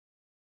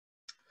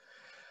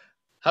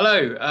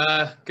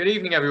Hello, good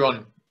evening,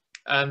 everyone,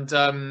 and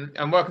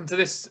welcome to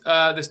this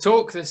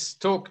talk. This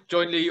talk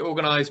jointly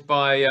organised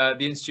by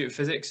the Institute of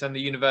Physics and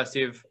the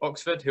University of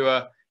Oxford, who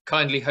are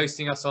kindly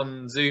hosting us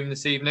on Zoom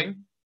this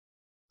evening.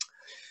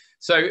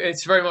 So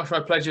it's very much my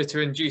pleasure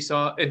to introduce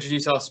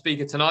our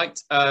speaker tonight.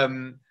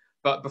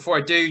 But before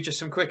I do, just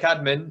some quick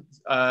admin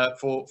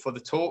for the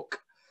talk.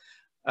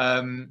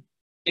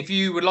 If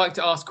you would like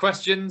to ask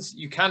questions,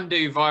 you can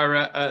do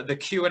via the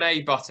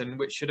Q&A button,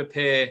 which should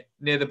appear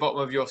near the bottom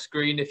of your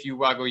screen if you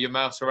waggle your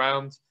mouse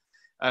around.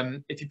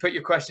 If you put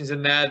your questions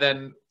in there,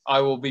 then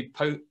I will be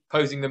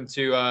posing them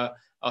to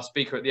our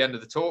speaker at the end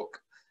of the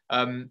talk.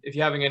 If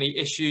you're having any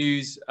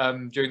issues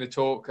during the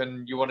talk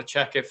and you want to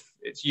check if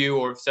it's you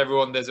or if it's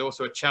everyone, there's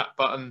also a chat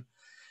button,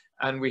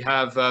 and we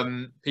have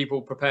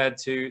people prepared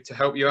to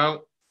help you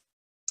out.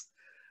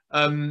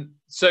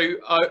 So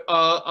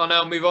I'll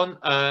now move on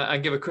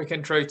and give a quick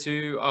intro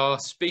to our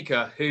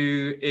speaker,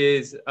 who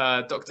is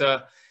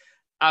Dr.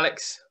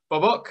 Alex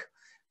Boboc,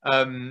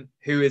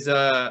 who is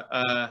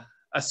a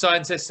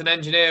scientist and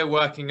engineer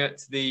working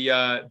at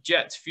the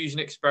Jet Fusion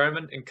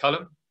Experiment in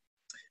Culham,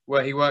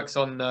 where he works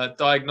on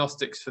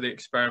diagnostics for the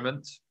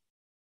experiment.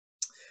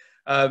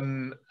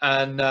 And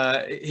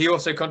he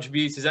also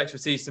contributes his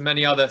expertise to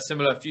many other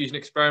similar fusion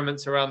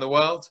experiments around the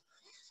world.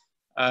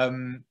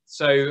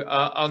 So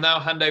I'll now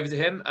hand over to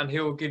him, and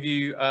he'll give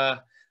you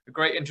a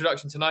great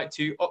introduction tonight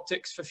to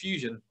optics for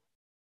fusion.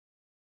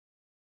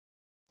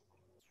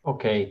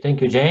 Okay,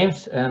 thank you,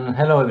 James, and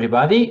hello,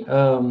 everybody.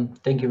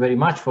 Thank you very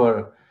much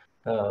for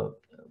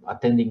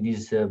attending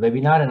this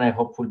webinar, and I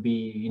hope it will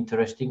be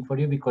interesting for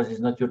you because it's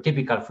not your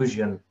typical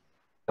fusion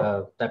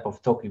type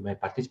of talk you may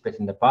participate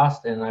in the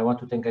past. And I want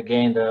to thank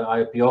again the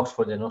IOP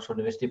Oxford and Oxford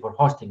University for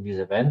hosting this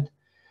event.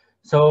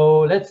 So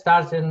let's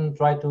start and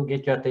try to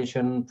get your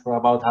attention for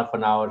about half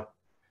an hour,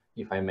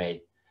 if I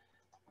may.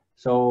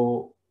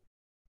 So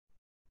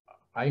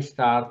I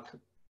start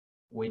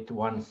with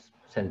one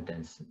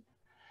sentence.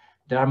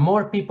 There are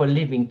more people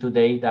living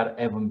today than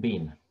ever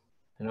been.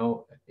 You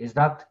know, is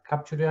that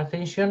capture your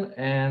attention?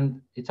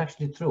 And it's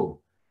actually true.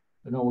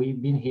 You know,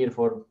 we've been here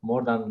for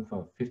more than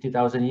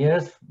 50,000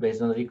 years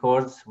based on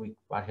records, with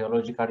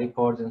archaeological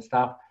records and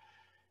stuff.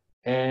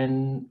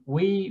 And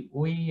we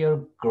are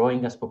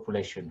growing as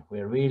population.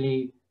 We're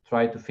really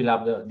trying to fill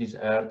up this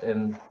earth,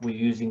 and we're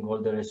using all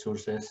the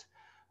resources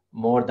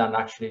more than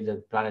actually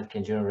the planet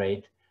can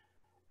generate.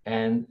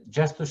 And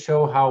just to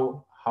show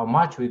how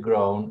much we've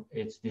grown,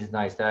 it's this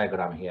nice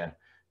diagram here.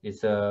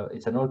 It's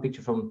an old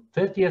picture from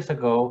 30 years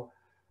ago.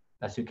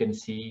 As you can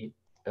see,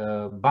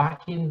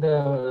 back in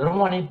the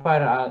Roman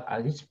Empire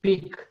at its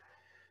peak,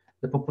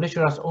 the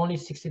population was only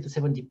 60 to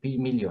 70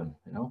 million.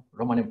 You know,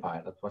 Roman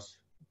Empire, that was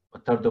a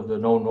third of the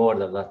known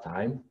world at that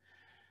time.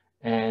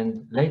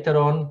 And later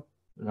on,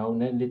 you know,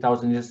 nearly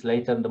 1,000 years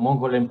later, the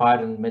Mongol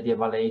Empire and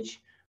medieval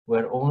age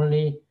were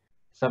only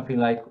something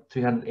like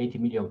 380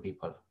 million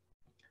people.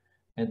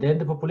 And then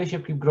the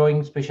population kept growing,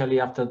 especially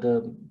after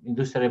the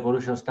Industrial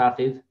Revolution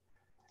started.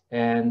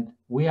 And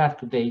we are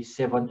today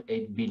 7 to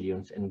 8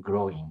 billions and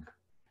growing.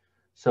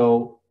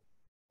 So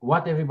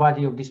what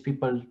everybody of these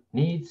people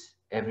needs,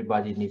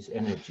 everybody needs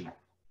energy.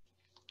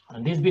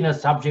 And this has been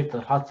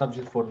a hot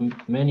subject for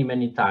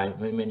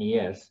many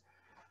years.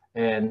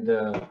 And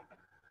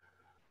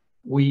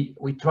we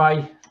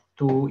try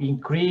to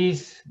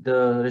increase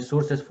the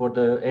resources for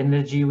the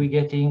energy we're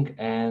getting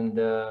and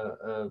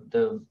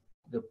the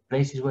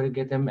places where we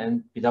get them,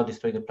 and without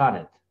destroying the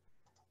planet.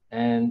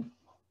 And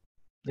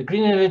the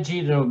green energy,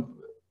 you know,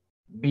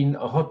 been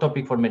a hot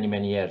topic for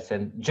many years.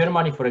 And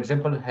Germany, for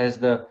example, has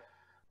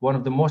one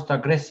of the most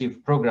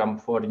aggressive program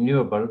for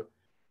renewable.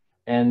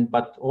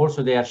 But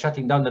also they are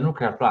shutting down the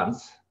nuclear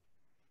plants,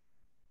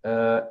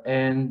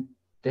 and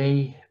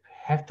they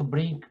have to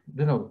bring,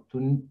 you know,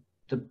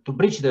 to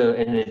bridge the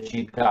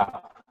energy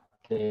gap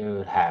they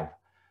will have.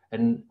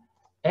 And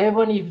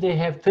even if they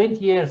have 20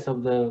 years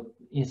of the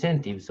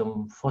incentives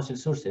on fossil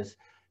sources,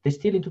 they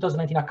still in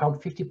 2019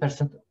 account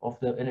 50% of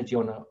the energy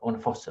on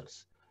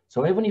fossils.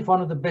 So even if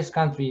one of the best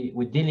country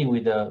with dealing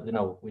with the, you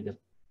know, with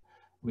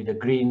the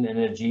green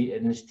energy,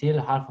 and still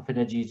half of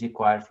energy is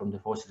required from the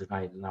fossils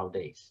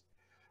nowadays.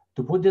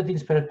 To put that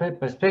in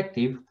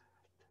perspective,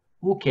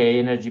 UKAEA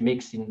energy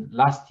mix in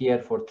last year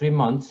for 3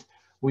 months,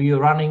 we are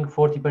running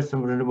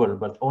 40% renewable,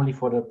 but only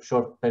for a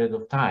short period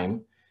of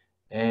time.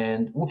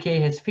 And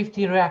UKAEA has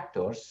 15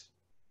 reactors,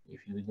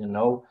 if you didn't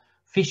know,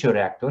 fission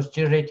reactors,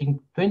 generating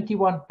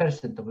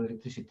 21% of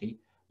electricity,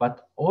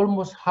 but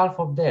almost half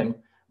of them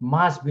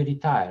must be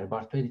retired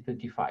by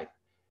 2025.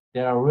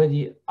 They're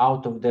already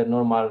out of their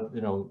normal,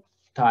 you know,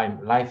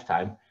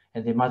 lifetime,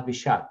 and they must be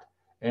shut.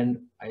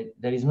 And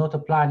there is not a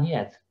plan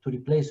yet to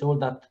replace all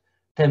that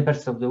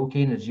 10% of the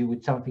UKAEA energy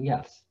with something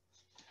else.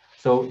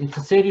 So it's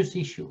a serious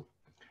issue.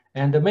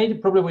 And the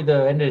main problem with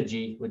the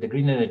energy, with the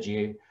green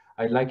energy,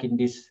 I like in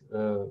this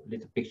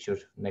little picture,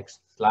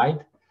 next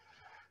slide.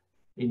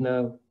 In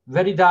a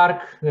very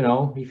dark, you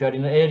know, if you're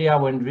in an area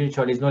when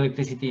virtually is no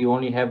electricity, you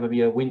only have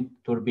maybe a wind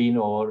turbine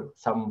or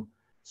some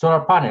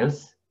solar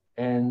panels,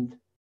 and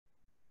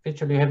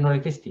virtually you have no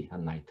electricity at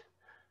night.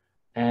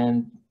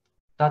 And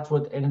that's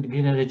what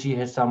green energy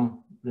has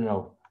some,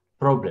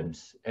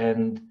 problems.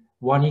 And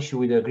one issue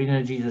with the green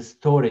energy is the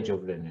storage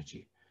of the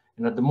energy.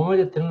 And at the moment,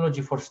 the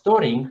technology for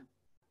storing,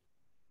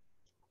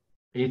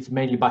 it's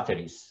mainly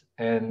batteries.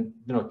 And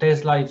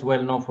Tesla is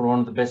well known for one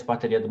of the best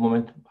battery at the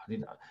moment.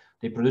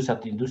 They produce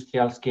at the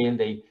industrial scale.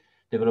 They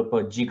develop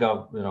a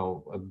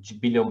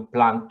billion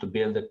plant to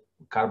build a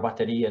car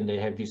battery, and they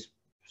have these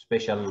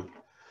special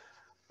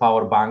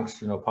power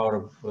banks,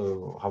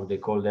 how they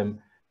call them,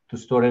 to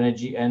store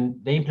energy. And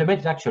they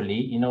implemented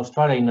actually in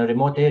Australia in a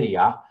remote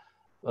area,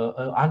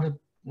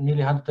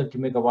 nearly 130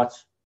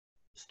 megawatts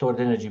stored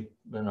energy,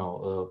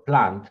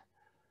 plant.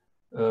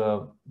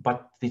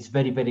 But it's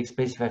very, very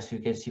expensive, as you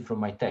can see from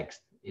my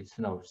text. It's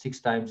 6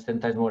 times, 10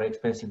 times more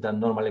expensive than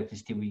normal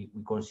electricity we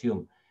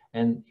consume.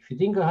 And if you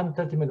think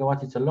 130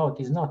 megawatts is a lot,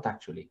 it's not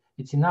actually.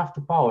 It's enough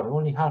to power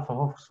only half of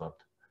Oxford.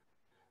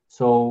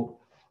 So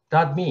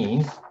that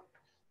means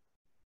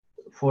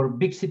for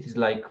big cities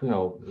like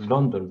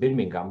London,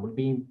 Birmingham, would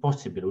be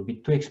impossible. It would be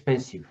too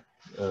expensive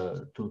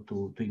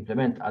to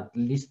implement, at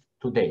least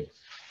today.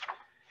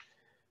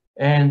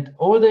 And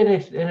all the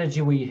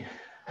energy we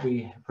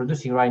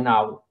producing right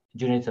now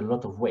generates a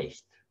lot of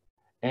waste.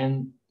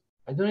 And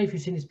I don't know if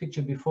you've seen this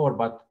picture before,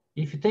 but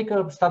if you take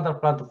a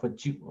standard plant of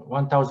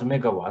 1,000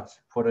 megawatts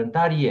for an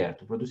entire year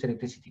to produce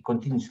electricity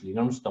continuously,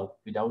 non-stop,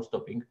 without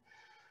stopping,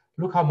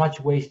 look how much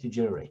waste you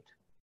generate.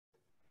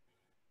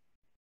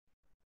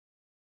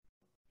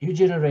 You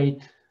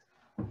generate,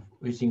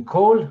 using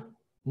coal,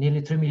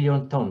 nearly 3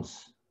 million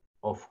tons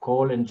of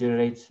coal, and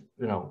generates,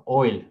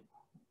 oil,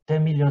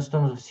 10 million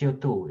tons of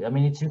CO2. I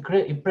mean, it's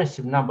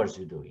impressive numbers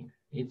you're doing.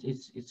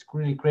 It's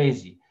really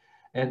crazy.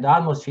 And the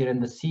atmosphere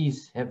and the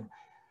seas have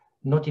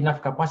not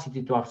enough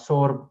capacity to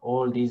absorb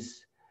all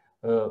these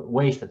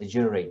waste that is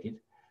generated,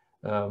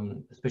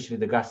 especially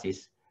the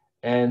gases.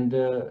 And,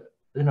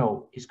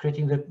 it's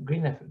creating the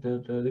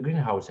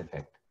greenhouse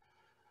effect.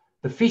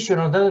 The fission,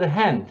 on the other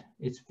hand,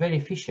 it's very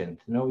efficient.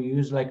 You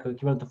use like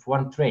equivalent of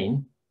one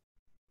train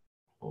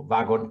or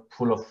wagon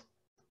full of,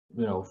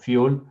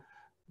 fuel,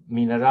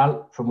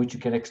 mineral, from which you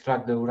can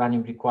extract the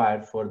uranium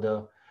required for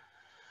the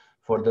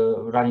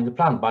running the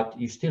plant. But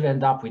you still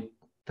end up with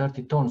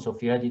 30 tons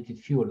of irradiated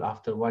fuel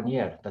after 1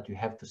 year that you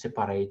have to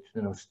separate,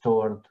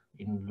 stored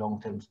in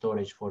long-term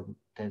storage for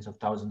tens of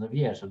thousands of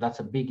years. So that's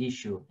a big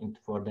issue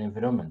for the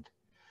environment.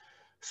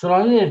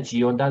 Solar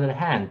energy, on the other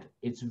hand,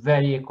 it's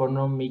very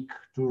economic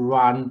to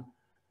run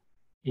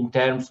in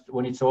terms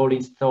when it's all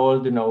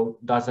installed,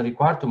 doesn't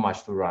require too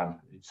much to run.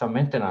 It's some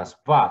maintenance,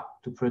 but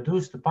to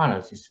produce the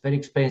panels is very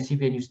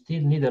expensive, and you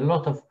still need a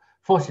lot of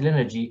fossil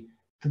energy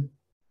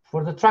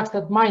for the trucks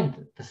that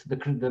mine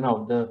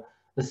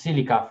the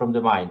silica from the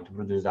mine to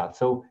produce that.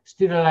 So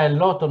still rely a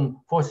lot on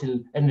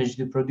fossil energy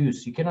to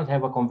produce. You cannot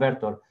have a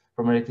converter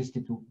from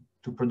electricity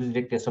to produce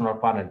directly a solar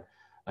panel,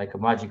 like a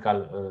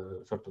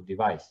magical sort of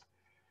device.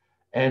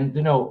 And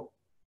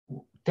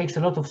takes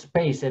a lot of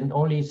space, and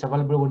only it's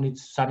available when the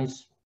sun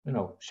is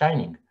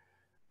shining.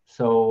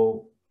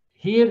 So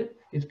here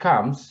it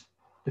comes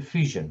the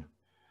fusion.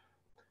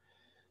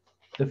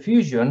 The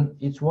fusion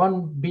is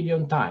 1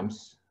 billion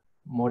times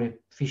more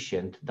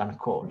efficient than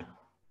coal.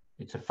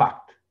 It's a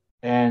fact.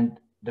 And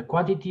the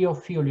quantity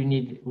of fuel you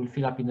need will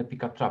fill up in the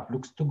pickup truck.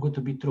 Looks too good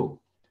to be true.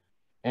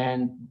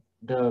 And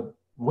the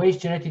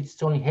waste generated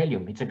is only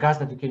helium. It's a gas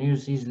that you can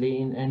use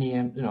easily in any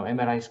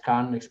MRI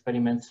scan,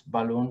 experiments,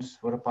 balloons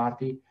for a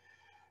party,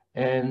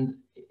 and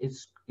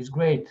it's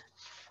great.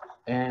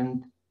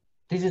 And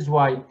this is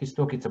why this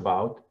talk is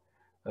about,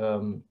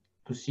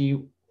 to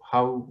see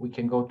how we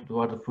can go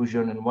toward the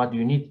fusion and what do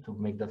you need to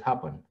make that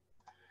happen.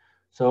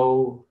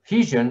 So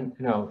fusion,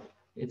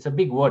 it's a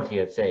big word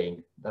here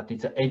saying that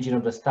it's an engine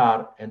of the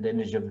star and the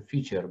energy of the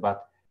future,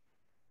 but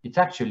it's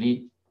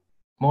actually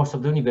most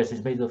of the universe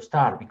is made of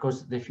stars,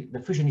 because the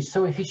fusion is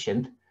so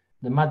efficient.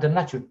 The Mother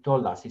Nature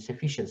told us it's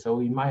efficient, so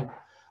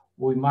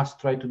we must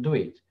try to do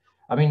it.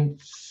 I mean,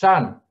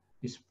 sun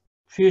is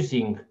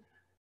fusing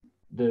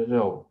the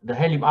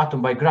helium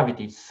atom by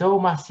gravity. It's so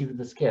massive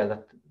the scale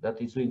that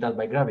it's doing that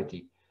by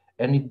gravity,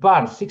 and it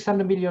burns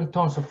 600 million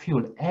tons of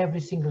fuel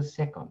every single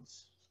second.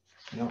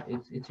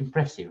 It's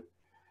impressive.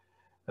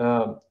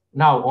 Now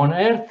on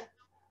Earth,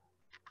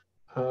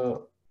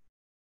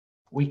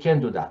 we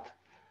can do that.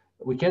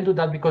 We can do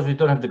that because we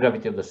don't have the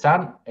gravity of the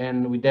sun,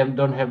 and we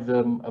don't have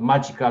the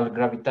magical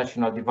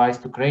gravitational device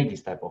to create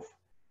this type of,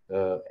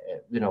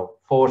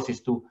 forces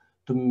to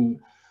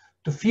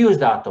fuse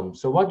the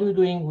atoms. So what we're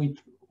doing,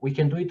 we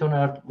can do it on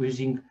Earth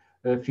using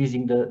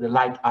fusing the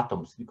light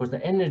atoms, because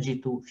the energy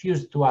to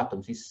fuse two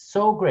atoms is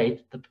so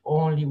great that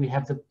only we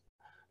have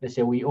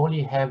we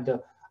only have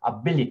the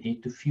ability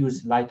to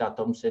fuse light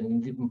atoms,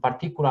 and in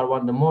particular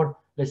one, the more,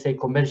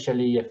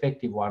 commercially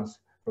effective ones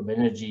from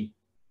energy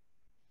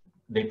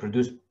they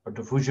produce for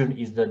fusion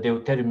is the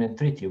deuterium and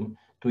tritium,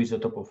 two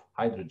isotope of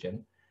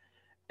hydrogen,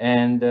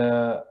 and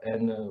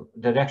the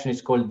reaction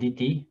is called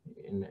DT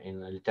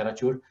in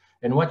literature.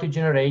 And what you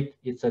generate,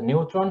 it's a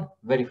neutron,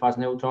 very fast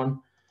neutron,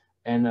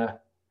 and a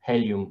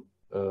helium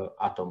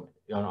atom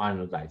on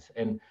anodides.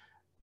 And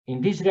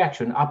in this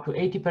reaction, up to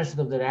 80%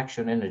 of the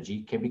reaction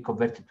energy can be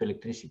converted to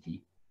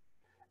electricity,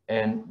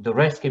 and the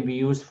rest can be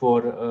used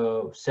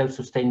for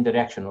self-sustaining the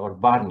reaction, or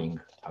burning,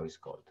 how it's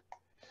called.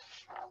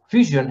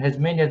 Fission has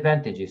many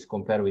advantages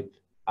compared with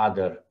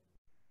other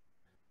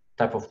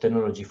type of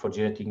technology for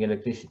generating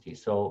electricity.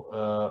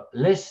 So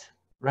less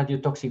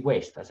radiotoxic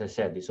waste, as I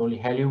said, it's only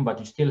helium, but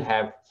you still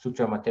have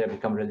structural material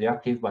become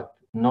radioactive, but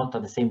not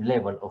at the same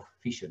level of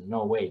fission,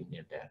 no way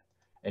near there.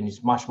 And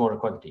it's much more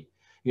quantity.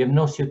 You have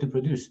no CO2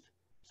 produced,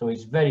 so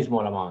it's very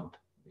small amount.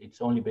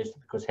 It's only based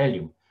because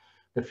helium.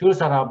 The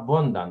fuels are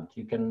abundant.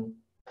 You can,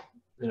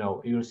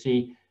 you'll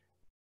see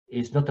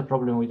it's not a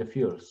problem with the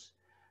fuels.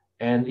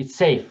 And it's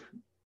safe.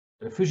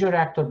 The fusion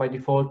reactor by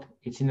default,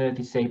 it's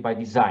inherently safe by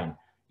design.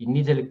 It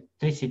needs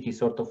electricity,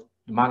 sort of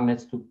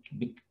magnets to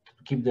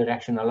keep the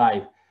reaction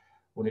alive.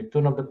 When you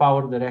turn off the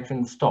power, the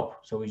reaction will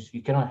stop. So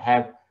you cannot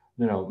have,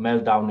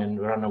 meltdown and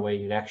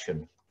runaway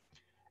reaction.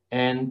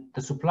 And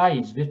the supply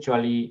is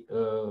virtually,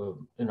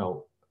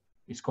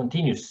 it's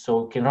continuous.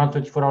 So it can run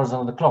 24 hours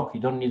on the clock. You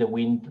don't need a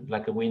wind,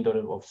 like a wind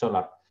or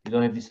solar. You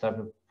don't have this type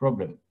of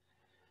problem.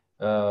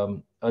 A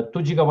 2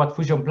 gigawatt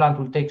fusion plant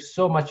will take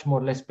so much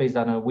more less space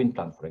than a wind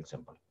plant, for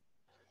example.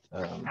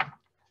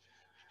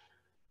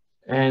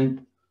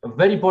 And a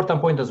very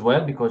important point as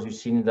well, because you've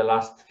seen in the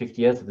last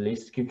 50 years at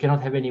least, you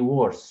cannot have any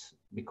wars,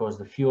 because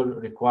the fuel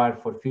required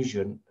for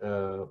fission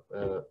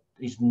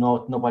is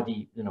not,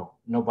 nobody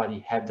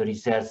have the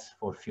reserves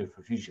for fuel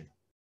for fission.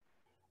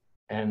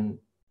 And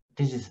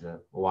this is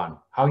the one.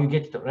 How you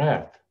get it to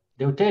Earth?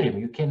 Deuterium,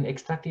 you can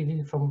extract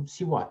it from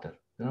seawater,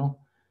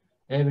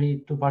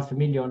 every 2 parts per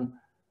million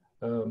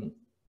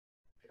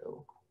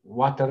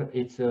water,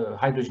 it's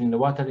hydrogen in the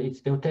water,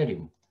 it's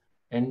deuterium.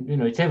 And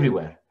it's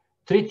everywhere.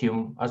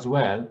 Tritium as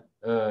well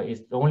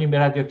is the only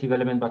radioactive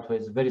element, but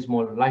has a very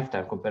small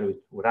lifetime compared with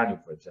uranium,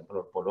 for example,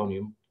 or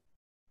polonium.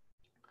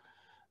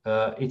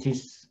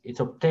 It's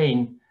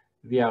obtained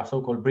via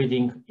so-called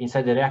breeding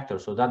inside the reactor.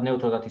 So that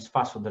neutron that is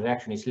fast for the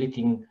reaction is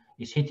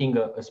hitting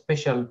a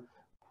special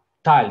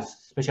tiles,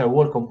 special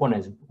wall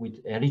components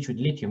enriched with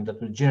lithium that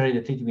will generate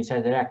the tritium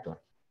inside the reactor.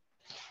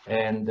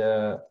 And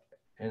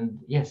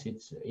yes,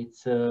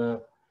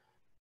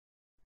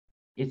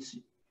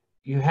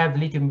 you have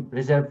lithium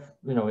reserve,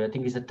 I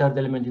think it's the third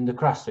element in the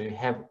crust. So you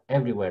have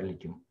everywhere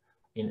lithium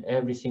in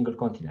every single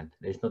continent.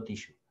 There's no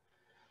issue.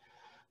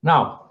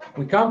 Now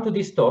we come to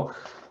this talk.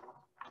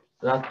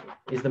 That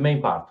is the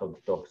main part of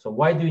the talk. So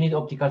why do you need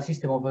optical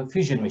system of a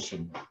fusion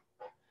machine?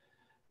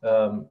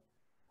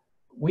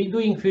 We're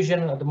doing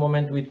fusion at the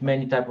moment with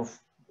many type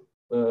of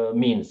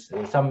means.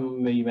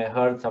 Some you may have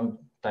heard,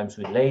 sometimes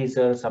with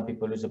lasers. Some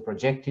people use a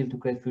projectile to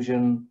create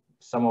fusion.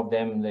 Some of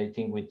them, they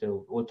think with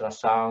the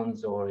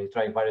ultrasounds, or they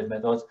try various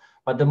methods.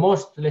 But the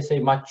most, let's say,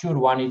 mature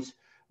one is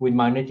with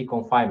magnetic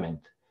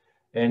confinement.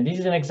 And this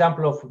is an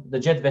example of the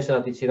jet vessel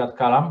that is here at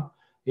Kalam.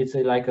 It's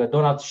like a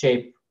donut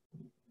shape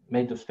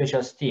made of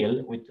special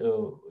steel with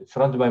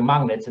surrounded by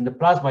magnets, and the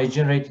plasma is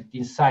generated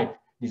inside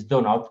this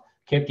donut,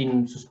 kept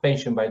in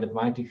suspension by the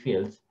magnetic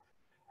fields,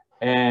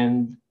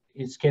 and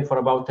it's kept for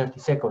about 30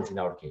 seconds in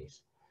our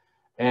case.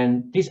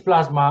 And this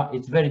plasma,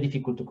 it's very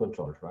difficult to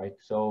control, right?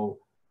 So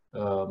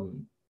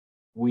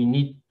we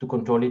need to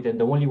control it, and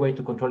the only way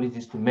to control it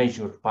is to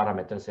measure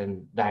parameters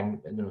and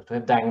to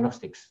have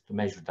diagnostics to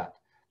measure that,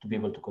 to be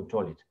able to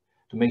control it,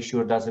 to make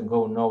sure it doesn't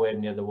go nowhere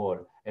near the wall,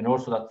 and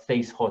also that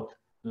stays hot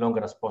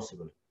longer as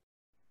possible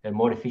and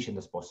more efficient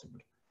as possible.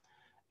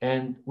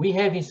 And we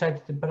have inside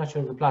the temperature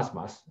of the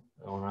plasmas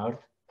on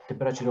Earth,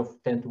 temperature of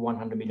 10 to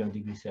 100 million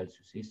degrees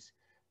Celsius. It's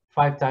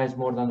 5 times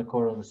more than the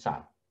core of the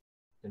sun.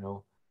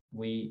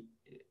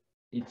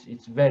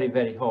 It's very,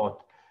 very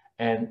hot.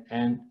 And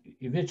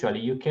eventually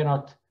you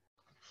cannot,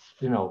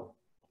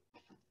 and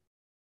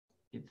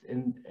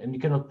you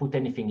cannot put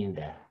anything in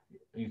there.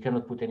 You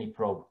cannot put any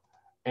probe,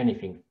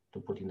 anything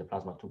to put in the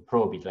plasma to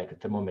probe it, like a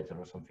thermometer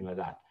or something like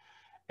that.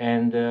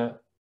 And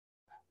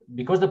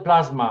because the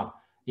plasma,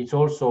 it's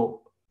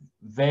also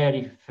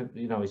very,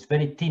 it's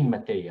very thin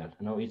material.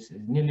 It's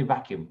nearly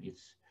vacuum.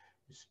 It's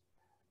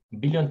a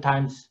billion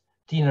times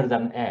thinner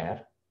than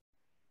air.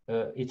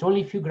 It's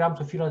only a few grams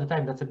of fuel at a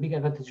time. That's a big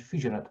advantage of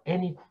fusion. At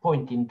any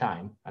point in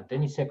time, at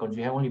any second,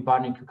 you have only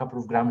burning a couple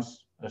of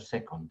grams a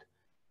second.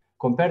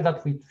 Compare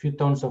that with few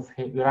tons of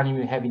uranium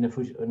you have in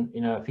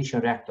a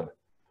fission reactor.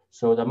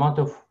 So the amount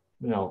of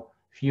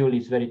fuel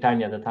is very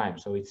tiny at the time.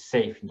 So it's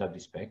safe in that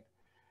respect.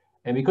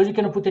 And because you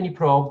cannot put any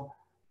probe,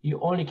 you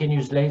only can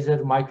use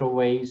laser,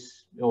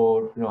 microwaves,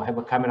 or have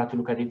a camera to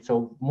look at it.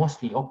 So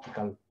mostly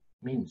optical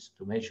means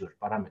to measure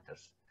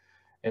parameters.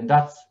 And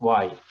that's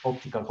why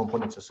optical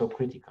components are so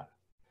critical.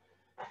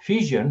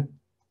 Fission,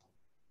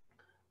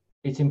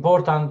 it's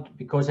important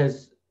because it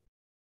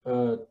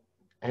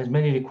has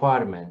many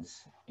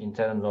requirements in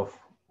terms of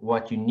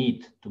what you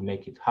need to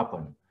make it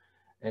happen.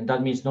 And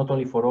that means not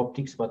only for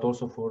optics, but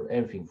also for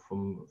everything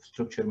from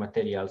structure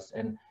materials,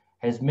 and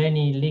has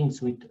many links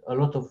with a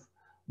lot of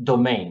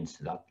domains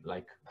that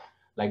like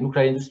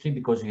nuclear industry,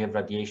 because you have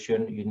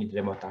radiation, you need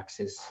remote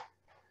access.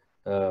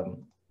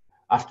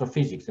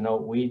 astrophysics.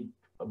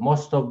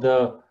 Most of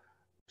the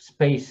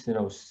space,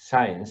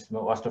 science,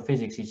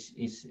 astrophysics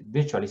is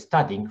virtually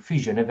studying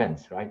fusion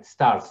events, right?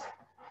 Stars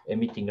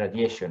emitting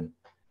radiation.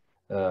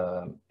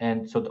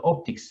 And so the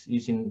optics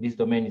using this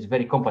domain is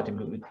very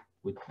compatible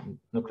with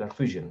nuclear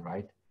fusion,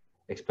 right?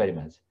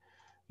 Experiments.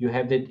 You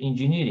have the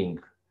engineering,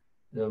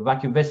 the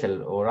vacuum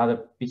vessel or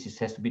other pieces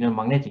has to be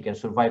non-magnetic and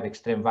survive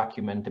extreme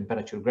vacuum and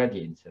temperature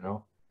gradients,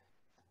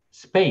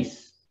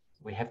 Space,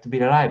 we have to be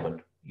reliable.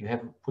 You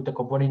have put a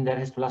component that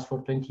has to last for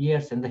 20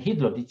 years, and the heat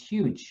load is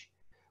huge.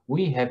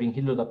 We have in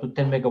heat load up to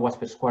 10 megawatts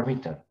per square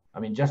meter. I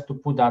mean, just to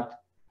put that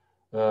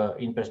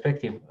in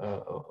perspective,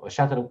 a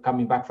shuttle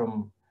coming back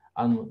from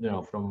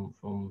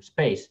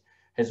space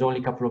has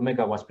only a couple of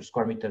megawatts per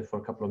square meter for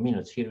a couple of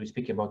minutes. Here we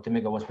speak about 10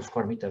 megawatts per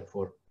square meter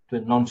for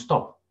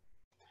non-stop.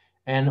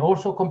 And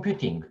also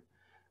computing.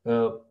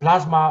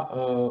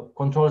 Plasma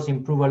controls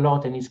improve a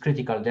lot and is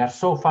critical. They are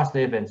so fast,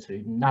 the events,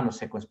 in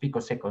nanoseconds,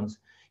 picoseconds.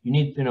 You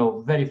need,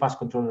 very fast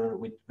controller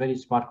with very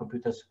smart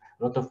computers,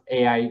 a lot of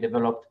AI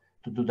developed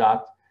to do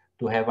that,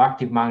 to have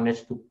active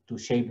magnets to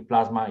shape the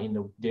plasma in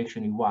the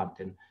direction you want.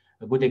 And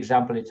a good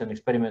example, it's an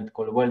experiment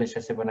called Wellness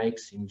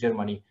 7X in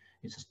Germany.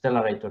 It's a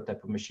stellarator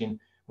type of machine.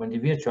 When they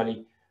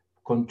virtually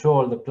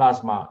control the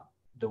plasma,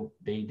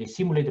 they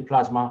simulate the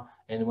plasma,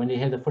 and when they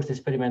had the first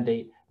experiment,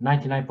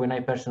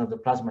 99.9% of the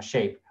plasma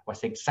shape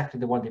was exactly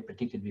the one they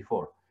predicted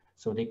before.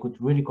 So they could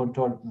really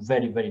control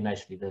very, very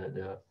nicely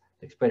the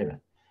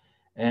experiment.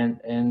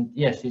 And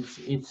yes,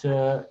 it's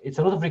a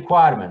lot of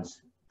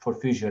requirements for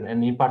fusion,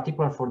 and in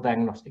particular for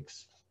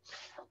diagnostics.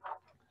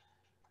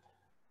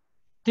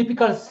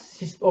 Typical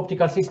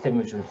optical system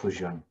using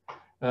fusion.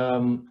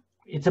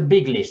 It's a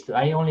big list.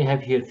 I only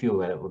have here a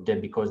few of them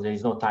because there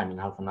is no time in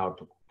half an hour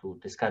to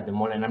describe them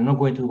all, and I'm not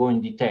going to go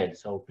in detail.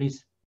 So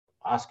please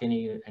ask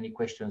any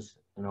questions,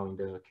 in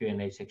the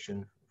Q&A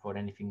section for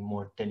anything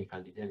more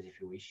technical details if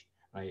you wish.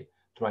 I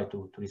try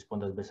to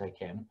respond as best I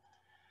can.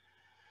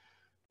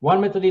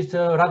 One method is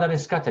radar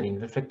scattering,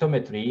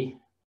 reflectometry.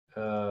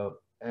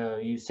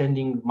 You're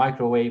sending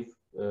microwave,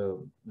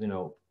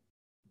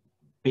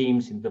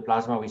 beams in the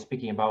plasma. We're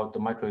speaking about the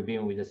microwave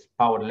beam with a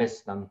power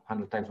less than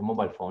 100 times a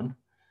mobile phone,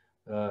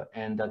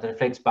 and that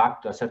reflects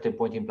back to a certain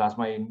point in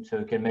plasma, so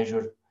you can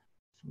measure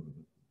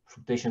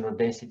fluctuation or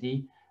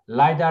density.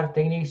 LiDAR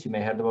techniques, you may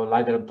have heard about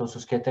LiDAR and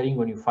scattering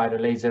when you fire a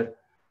laser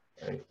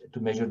to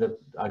measure the,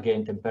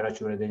 again,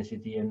 temperature,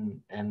 density,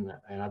 and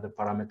other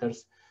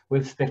parameters.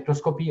 With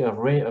spectroscopy,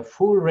 a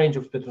full range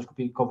of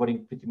spectroscopy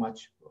covering pretty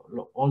much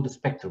all the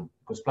spectrum,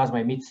 because plasma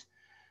emits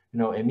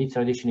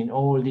radiation in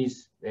all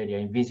these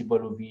areas, invisible,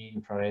 UV,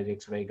 infrared,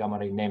 X-ray, gamma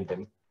ray, name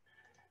them.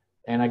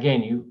 And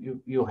again,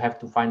 you have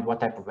to find what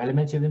type of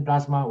elements you have in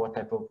plasma, what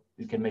type of,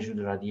 you can measure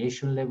the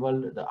radiation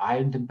level, the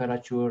ion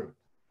temperature,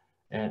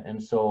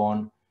 and so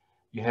on.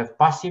 You have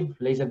passive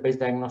laser-based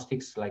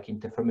diagnostics like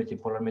interferometry,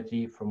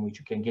 polarimetry, from which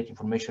you can get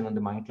information on the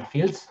magnetic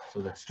fields.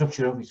 So the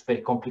structure is very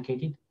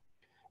complicated.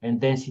 And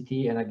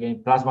density, and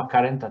again, plasma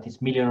current, that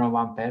is millions of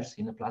amperes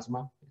in the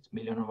plasma. It's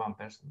millions of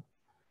amperes,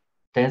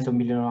 tens of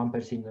millions of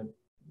amperes in the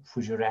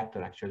fusion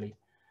reactor, actually.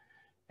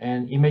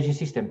 And imaging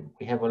system,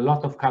 we have a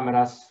lot of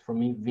cameras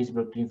from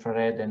visible to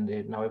infrared, and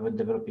they're now even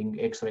developing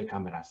X-ray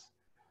cameras.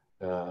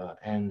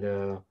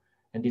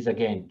 And this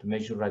again to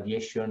measure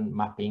radiation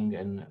mapping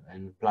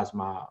and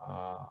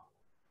plasma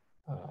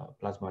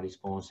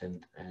response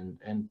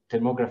and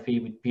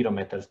thermography with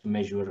pyrometers to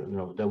measure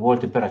the wall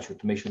temperature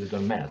to make sure they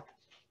don't melt.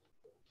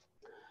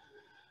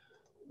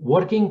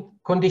 Working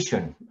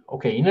condition.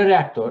 Okay, in a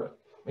reactor,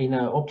 in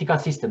an optical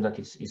system that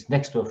is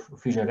next to a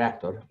fusion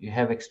reactor, you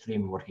have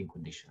extreme working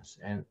conditions,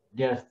 and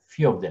there are a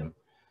few of them.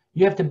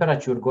 You have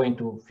temperature going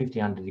to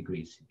 1500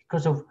 degrees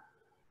because of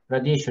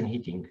radiation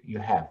heating. You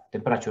have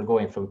temperature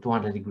going from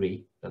 200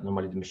 degrees, that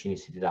normally the machine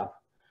is heated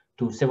up,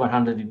 to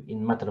 700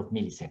 in a matter of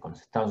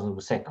milliseconds, thousands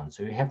of seconds.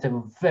 So you have to have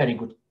a very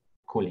good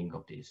cooling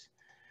of this.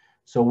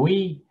 So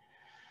we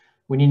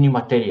need new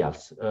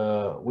materials.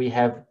 We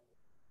have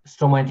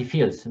strong magnetic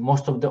fields.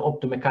 Most of the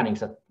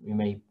opto-mechanics that you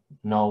may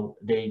know,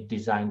 they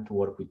designed to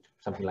work with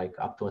something like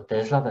up to a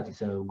Tesla, that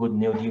is a good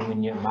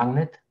neodymium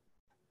magnet.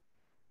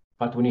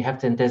 But when you have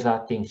 10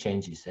 Tesla, things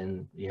changes,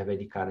 and you have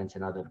eddy currents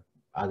and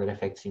other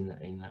effects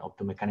in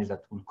optomechanics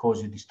that will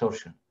cause you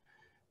distortion,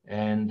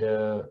 and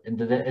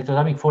the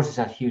atomic forces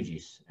are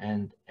huge,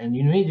 and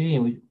you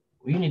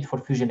need for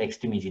fusion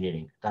extreme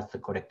engineering. That's the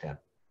correct term.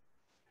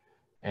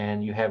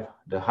 And you have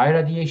the high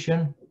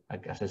radiation,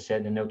 like as I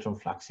said, the neutron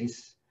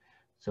fluxes.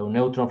 So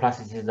neutron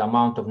fluxes is the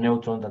amount of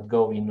neutrons that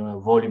go in a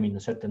volume in a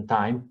certain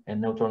time,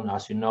 and neutron,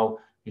 as you know,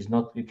 is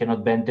not, you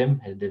cannot bend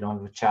them. They don't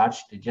have a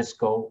charge. They just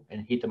go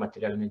and hit the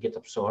material and they get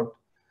absorbed.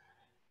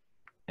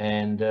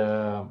 And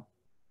will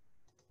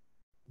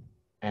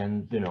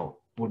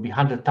be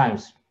 100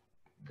 times,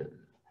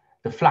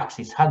 the flux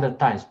is 100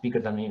 times bigger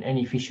than in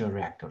any fission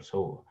reactor.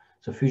 So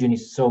fusion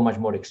is so much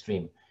more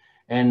extreme.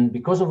 And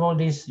because of all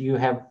this, you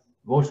have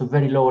also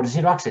very low or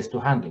zero access to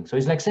handling. So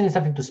it's like sending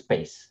something to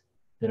space,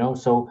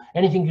 so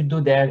anything you do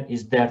there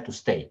is there to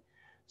stay.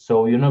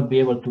 So you'll not be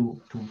able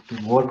to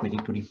work with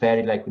it, to repair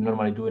it like we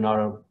normally do in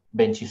our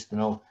benches, you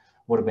know,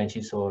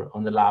 workbenches or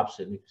on the labs.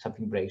 And if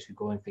something breaks, we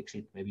go and fix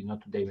it. Maybe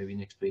not today, maybe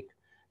next week.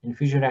 In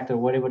fusion reactor,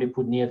 whatever you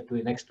put near to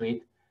it, next to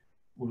it,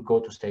 will go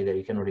to stay there.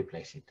 You cannot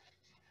replace it.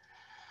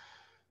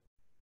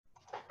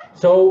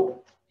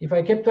 So if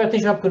I kept your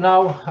attention up to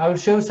now, I will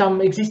show some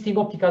existing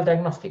optical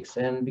diagnostics.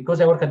 And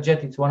because I work at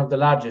JET, it's one of the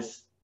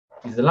largest,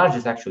 it's the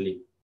largest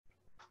actually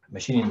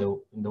machine in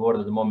the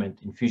world at the moment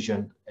in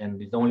fusion, and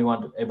it's the only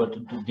one able to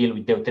deal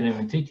with deuterium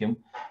and tritium.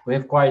 We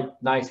have quite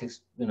nice,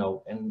 you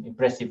know, and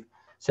impressive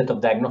set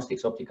of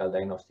diagnostics, optical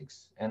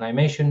diagnostics. And I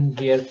mentioned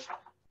here a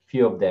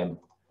few of them.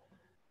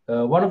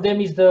 One of them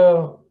is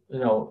the, you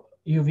know,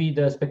 UV,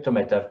 the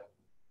spectrometer.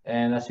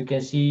 And as you can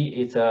see,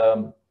 it's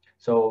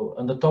so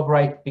on the top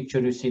right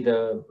picture, you see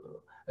a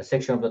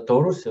section of the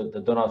torus, so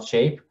the donut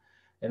shape,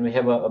 and we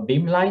have a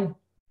beam line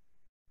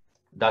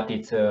that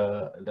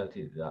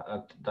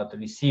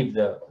receive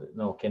the, you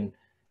know,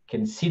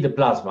 can see the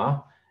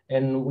plasma,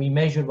 and we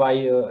measure by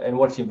and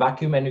works in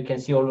vacuum, and you can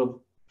see all of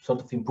sort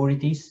of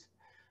impurities,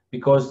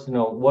 because, you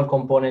know, wall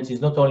components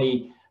is not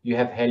only you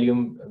have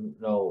helium,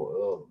 you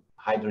know,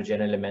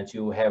 hydrogen elements,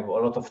 you have a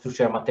lot of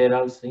tertiary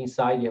materials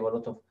inside, you have a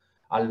lot of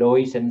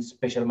alloys and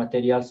special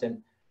materials,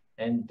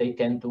 and they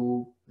tend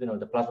to, you know,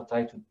 the plasma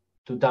try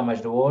to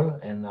damage the wall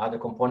and other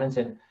components,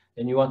 and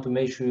you want to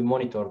make sure you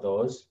monitor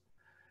those.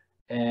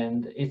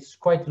 And it's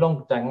quite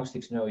long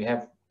diagnostics. You know, you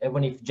have,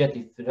 even if JET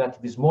is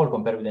relatively small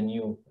compared with the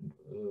new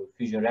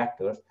fusion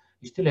reactors,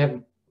 you still have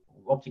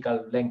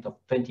optical length of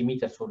 20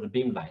 meters for the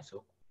beam line,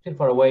 so still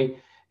far away.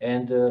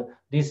 And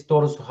this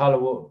torus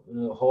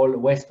hall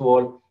west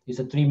wall is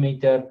a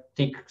 3-meter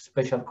thick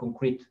special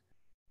concrete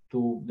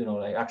to, you know,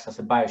 like acts as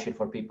a bioshield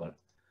for people.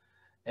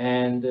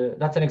 And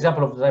that's an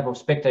example of the type of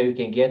spectra you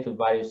can get with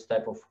various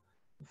type of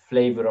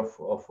flavor of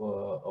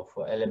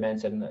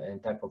elements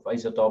and type of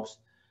isotopes,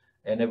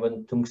 and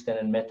even tungsten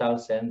and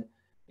metals. And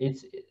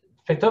it's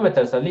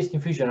spectrometers, at least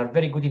in fusion, are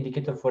very good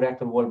indicator for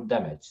reactor wall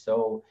damage.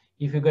 So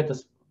if you get a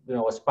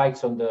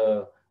spikes on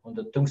the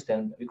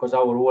tungsten, because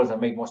our walls are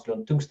made mostly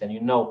on tungsten,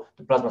 you know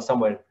the plasma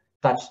somewhere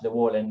touched the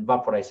wall and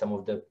vaporize some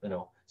of the, you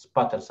know,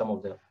 sputter some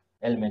of the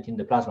element in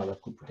the plasma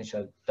that could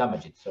potentially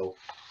damage it.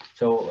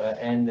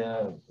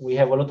 We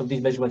have a lot of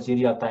these measurements in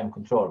real-time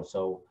control.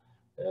 So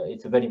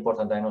it's a very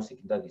important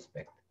diagnostic in that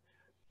respect.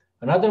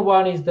 Another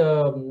one is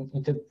the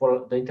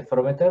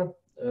interferometer,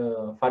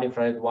 far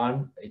infrared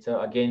one. It's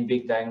again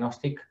big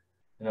diagnostic.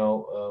 You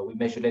know, we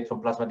measure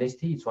electron plasma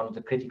density. It's one of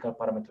the critical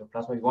parameters of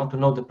plasma. You want to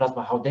know the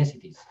plasma how dense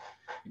it is,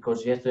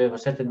 because you have to have a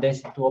certain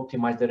density to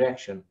optimize the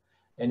reaction.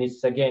 And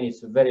it's a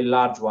very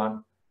large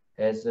one.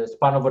 Has a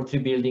span over 3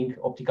 buildings.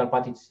 Optical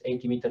path, it's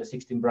 80 meters,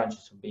 16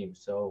 branches of beam.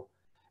 So,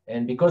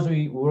 and because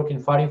we work in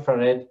far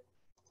infrared,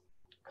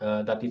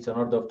 that it's an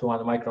order of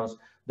 200 microns,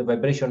 the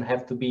vibration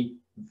have to be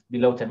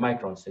below 10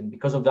 microns, and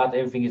because of that,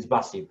 everything is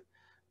passive.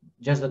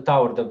 Just the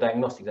tower, the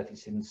diagnostic that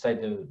is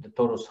inside the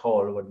torus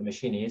hall where the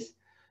machine is,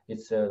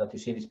 it's that you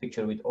see in this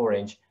picture with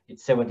orange,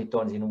 it's 70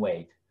 tons in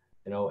weight,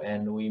 you know,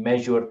 and we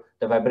measure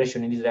the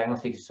vibration in this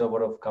diagnostic is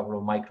over a couple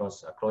of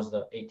microns across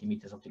the 80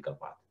 meters optical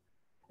path,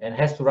 and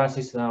has to run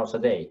 16 hours a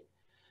day.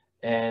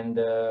 And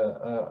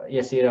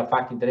yes, here a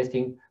fact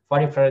interesting,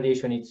 far infrared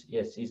radiation,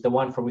 it's the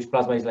one for which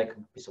plasma is like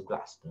a piece of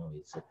glass, you know,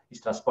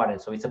 it's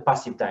transparent, so it's a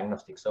passive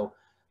diagnostic. So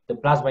the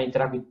plasma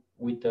interact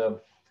with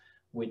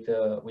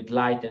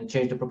light and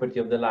change the property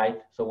of the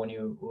light. So when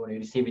you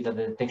receive it at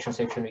the detection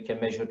section, we can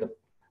measure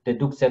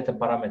deduct certain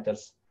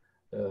parameters,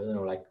 you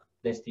know, like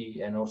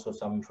density, and also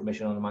some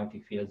information on the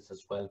magnetic fields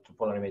as well to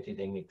polarimetry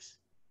techniques.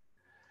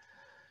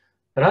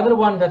 Another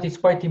one that is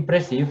quite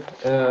impressive,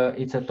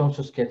 it's a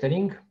Thomson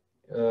scattering.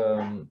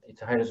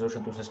 It's a high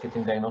resolution Thomson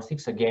scattering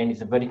diagnostics. Again,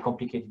 it's a very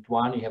complicated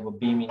one. You have a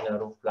beam in a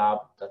roof lab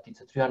that it's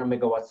a 300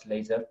 megawatts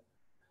laser.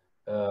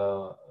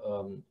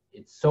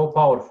 It's so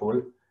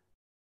powerful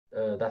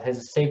that has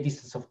a safe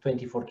distance of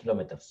 24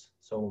 kilometers.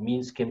 So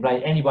means can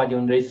blind anybody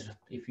on laser.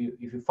 If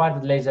you fire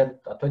the laser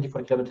at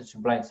 24 kilometers,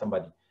 you blind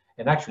somebody.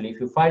 And actually, if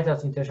you fire it at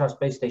the International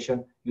Space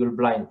Station, you'll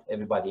blind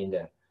everybody in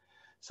there.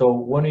 So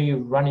when you're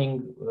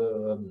running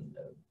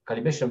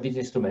calibration of these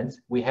instruments,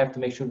 we have to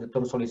make sure the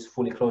torus hall is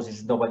fully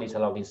closed, nobody is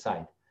allowed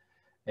inside.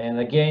 And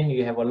again,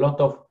 you have a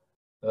lot of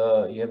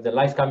you have the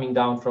lights coming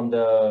down from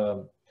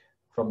the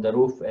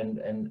roof and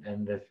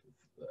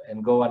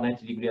go at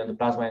 90 degrees on the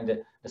plasma, and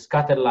the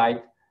scatter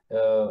light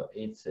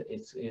is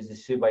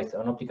received by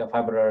an optical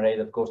fiber array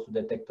that goes to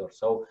the detector.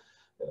 So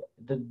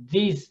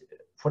these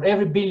for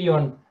every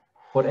billion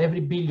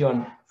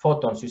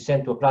photons you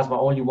send to a plasma,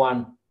 only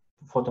one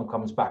photon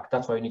comes back.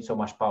 That's why you need so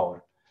much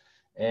power.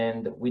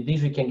 And with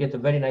this, we can get a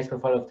very nice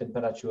profile of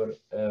temperature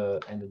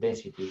and the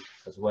density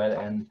as well.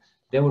 And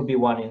there will be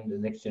one in the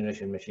next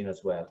generation machine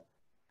as well.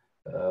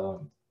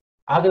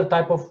 Other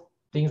type of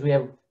things, we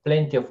have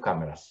plenty of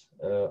cameras.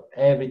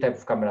 Every type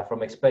of camera,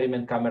 from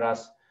experiment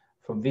cameras,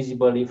 from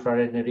visible,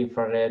 infrared, and near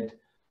infrared.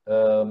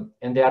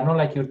 And they are not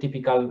like your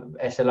typical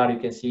SLR you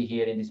can see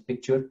here in this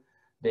picture.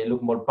 They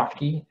look more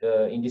bulky.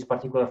 In this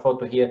particular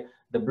photo here,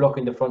 the block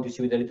in the front you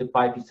see with the little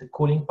pipe is a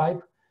cooling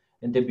pipe.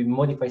 and they've been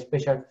modified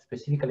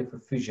specifically for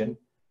fusion.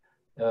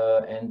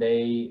 And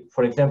they,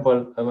 for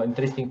example, an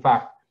interesting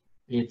fact,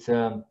 it's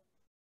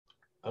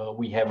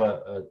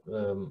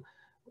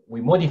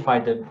we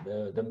modified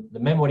the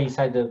memory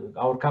inside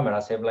our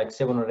cameras. Have like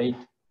 7 or 8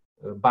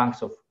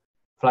 banks of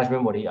flash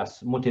memory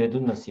as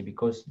multi-redundancy,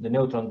 because the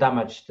neutron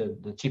damaged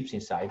the chips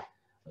inside,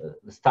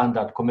 the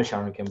standard commercial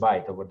one you can buy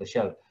it over the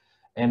shelf.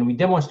 And we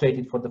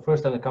demonstrated for the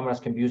first time the cameras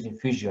can be used in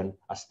fusion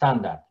as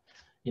standard.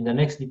 In the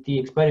next DT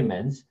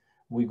experiments,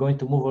 we're going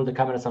to move all the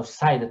cameras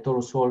outside the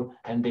torus hole,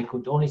 and they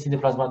could only see the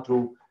plasma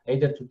through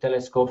either to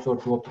telescopes or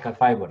through optical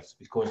fibers,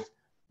 because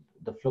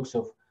the flux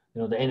of,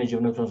 the energy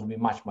of neutrons will be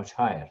much, much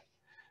higher.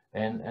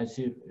 And as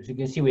you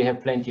can see, we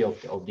have plenty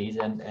of these,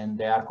 and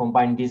they are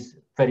combining this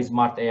very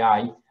smart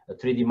AI, a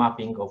 3D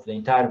mapping of the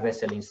entire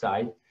vessel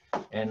inside,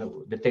 and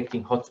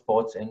detecting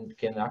hotspots, and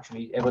can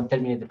actually even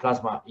terminate the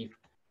plasma if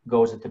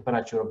goes the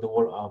temperature of the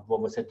wall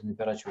above a certain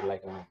temperature,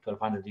 like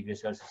 1200 degrees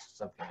Celsius,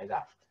 something like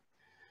that.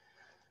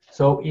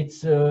 So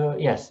it's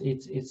yes,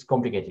 it's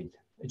complicated.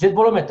 Jet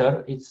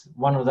bolometer, it's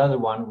one of the other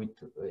one with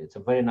it's a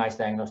very nice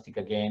diagnostic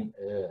again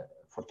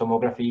for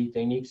tomography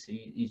techniques.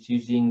 It's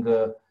using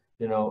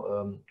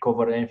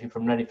cover anything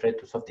from near infrared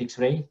to soft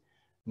X-ray,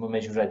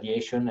 measure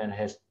radiation, and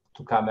has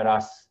 2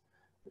 cameras,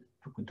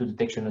 2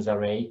 detection as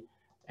array,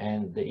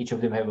 and each of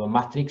them have a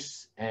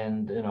matrix,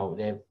 and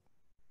they have,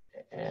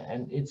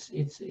 and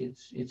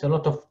it's a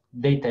lot of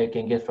data you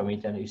can get from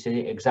it. And you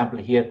see example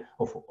here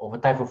of a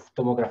type of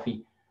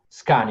tomography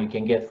scan you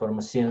can get from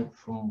a scene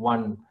from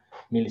 1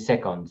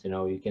 millisecond.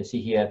 You can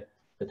see here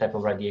the type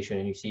of radiation,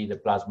 and you see the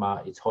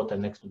plasma, it's hotter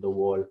next to the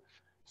wall.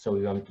 So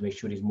we want to make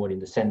sure it's more in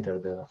the center,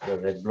 the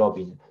red blob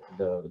in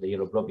the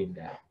yellow blob in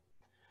there.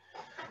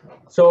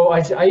 So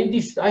I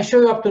show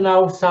you up to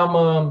now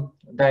some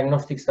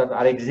diagnostics that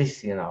are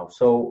existing now.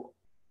 So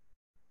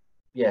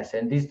yes,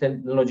 and this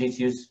technology is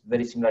used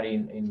very similarly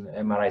in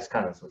MRI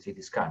scanners or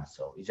CT scans.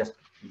 So it's just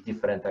a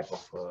different type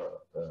of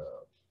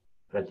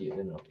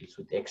radio, it's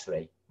with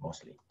X-ray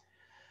mostly.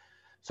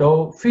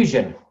 So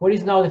fusion, what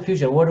is now the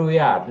fusion? Where we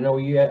are?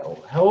 We have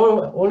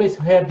always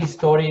heard this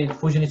story.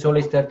 Fusion is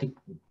always 30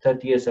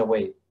 years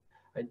away.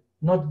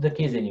 Not the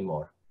case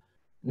anymore.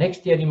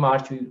 Next year in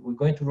March, we're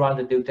going to run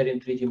the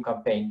deuterium tritium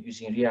campaign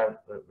using real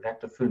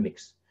reactor fuel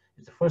mix.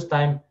 It's the first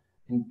time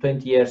in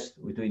 20 years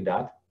we're doing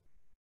that.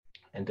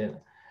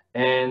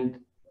 And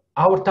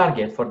our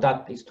target for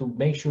that is to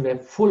make sure we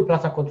have full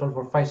plasma control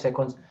for 5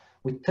 seconds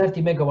with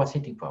 30 megawatts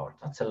heating power.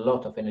 That's a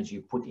lot of energy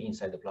you put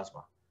inside the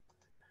plasma.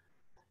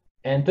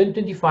 And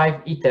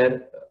 2025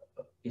 ITER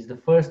is the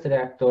first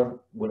reactor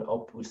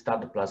will start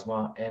the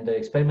plasma, and the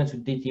experiments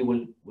with DT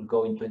will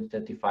go in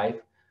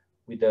 2035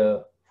 with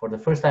for the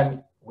first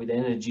time with the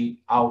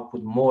energy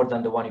output more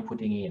than the one you're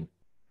putting in.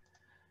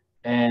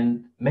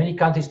 And many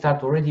countries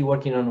start already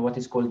working on what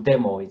is called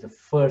demo. It's the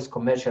first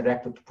commercial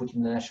reactor to put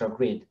in the national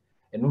grid.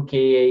 And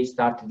UKAEA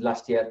started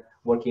last year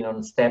working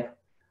on STEP,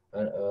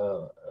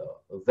 a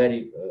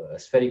very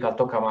spherical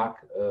tokamak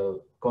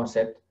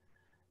concept.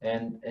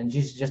 And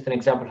this is just an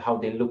example how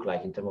they look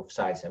like in terms of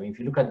size. I mean, if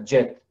you look at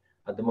JET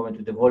at the moment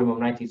with the volume of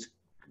 90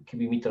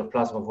 cubic meter of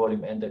plasma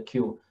volume and the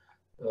Q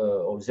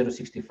of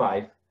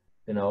 0.65,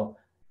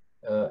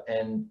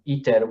 and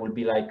ITER will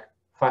be like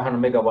 500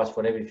 megawatts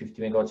for every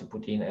 50 megawatts you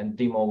put in, and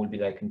demo will be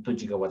like a 2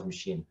 gigawatts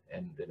machine.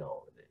 And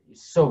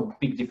it's so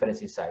big difference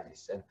in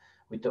sizes. And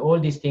with all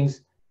these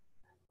things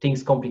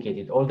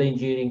complicated, all the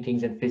engineering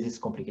things and physics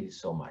complicated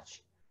so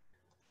much.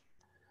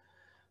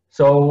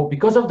 So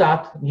because of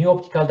that, new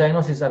optical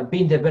diagnostics are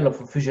being developed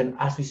for fusion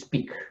as we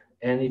speak.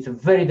 And it's a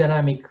very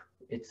dynamic,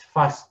 it's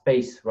fast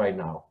paced right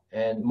now.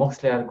 And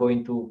mostly are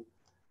going to,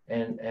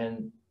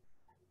 and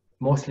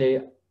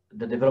mostly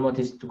the development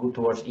is to go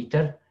towards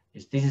ITER.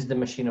 This is the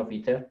machine of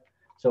ITER.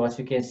 So as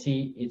you can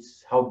see,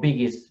 it's how big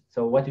is,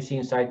 so what you see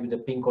inside with the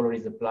pink color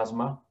is the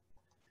plasma.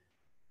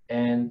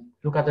 And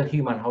look at the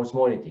human, how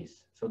small it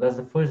is. So that's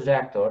the first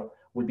reactor,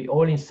 will be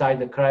all inside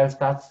the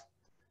cryostats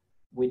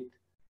with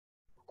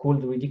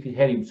cooled with liquid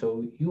helium.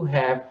 So you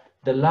have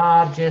the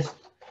largest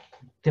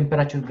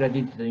temperature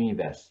gradient in the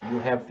universe. You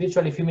have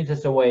virtually a few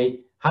meters away,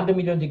 100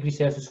 million degrees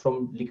Celsius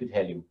from liquid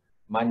helium,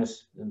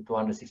 minus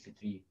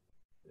 263,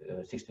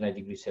 69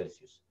 degrees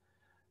Celsius.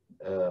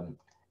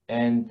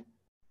 And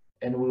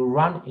we'll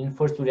run in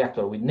first 2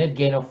 reactor with net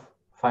gain of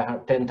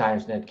 10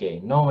 times net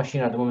gain. No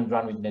machine at the moment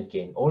run with net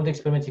gain. All the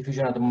experiments in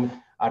fusion at the moment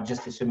are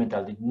just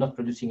experimental. They're not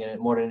producing any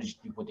more energy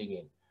to be putting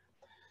in.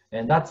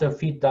 And that's a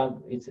feat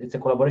done, it's a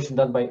collaboration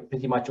done by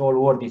pretty much all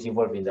world is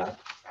involved in that.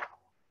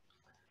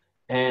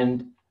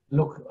 And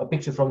look, a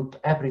picture from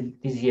April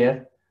this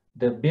year,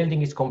 the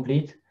building is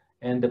complete,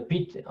 and the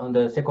pit on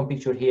the second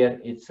picture here,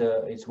 it's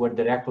where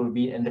the reactor will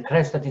be, and the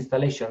cryostat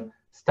installation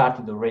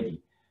started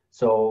already.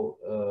 So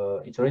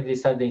it's already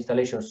started the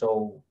installation,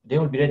 so they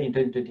will be ready in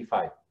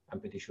 2025, I'm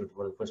pretty sure,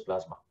 for the first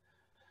plasma.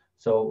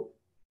 So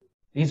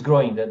it's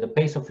growing, the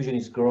pace of fusion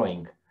is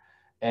growing.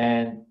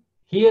 And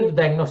here the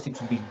diagnostics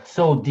will be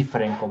so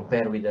different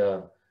compared with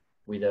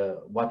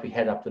what we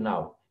had up to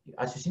now.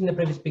 As you see in the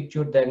previous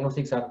picture,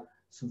 diagnostics are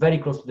It's very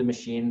close to the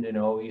machine. You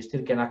know, you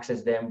still can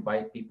access them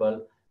by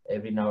people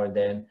every now and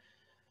then.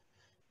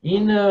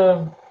 In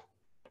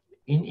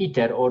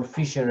ITER or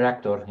fission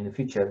reactor in the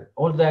future,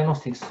 all the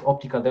diagnostics,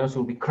 optical diagnostics,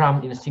 will be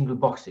crammed in a single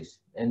boxes,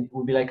 and it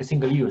will be like a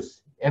single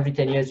use. Every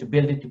 10 years, you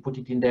build it, you put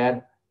it in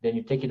there, then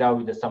you take it out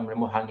with some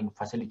remote handling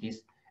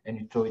facilities, and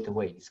you throw it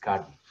away,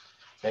 discard it.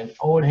 Then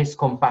all has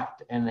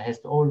compact and has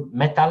all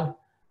metal,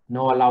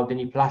 no allowed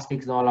any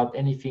plastics, no allowed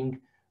anything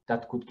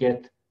that could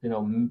get, you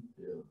know,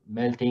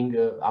 melting.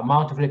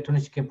 Amount of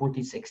electronics you can put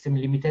is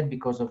extremely limited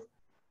because of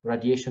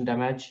radiation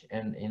damage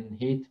and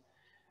heat.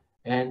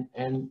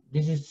 And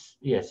this is,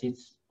 yes,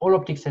 it's all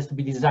optics has to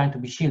be designed to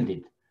be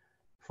shielded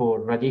for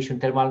radiation,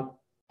 thermal,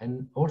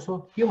 and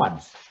also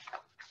humans.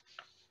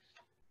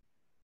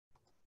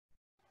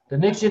 The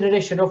next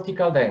generation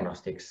optical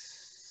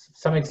diagnostics,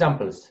 some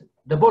examples.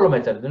 The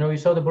bolometer, you know, we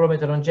saw the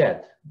bolometer on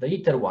JET. The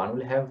ITER one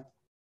will have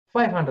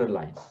 500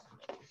 lines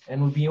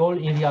and will be all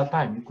in real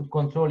time. You could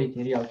control it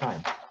in real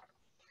time,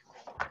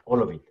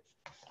 all of it.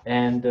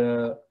 And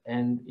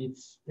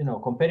it's, you know,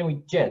 comparing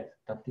with JET,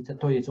 that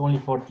it's only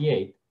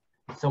 48.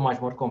 It's so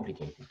much more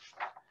complicated.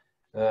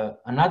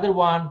 Another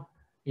one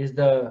is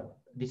the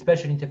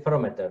dispersion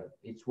interferometer.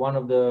 It's one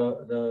of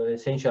the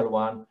essential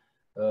one.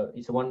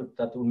 It's the one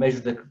that will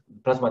measure the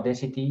plasma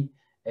density,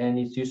 and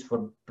it's used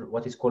for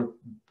what is called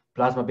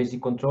plasma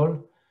basic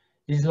control.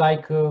 It's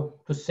like to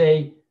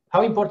say,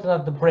 how important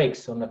are the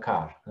brakes on the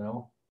car? You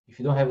know, if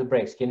you don't have the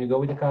brakes, can you go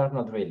with the car?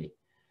 Not really.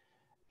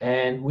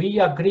 And we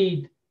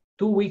agreed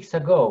 2 weeks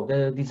ago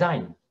the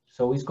design,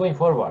 so it's going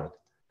forward.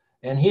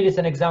 And here is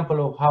an example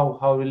of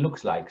how it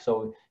looks like.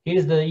 So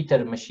here's the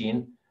ITER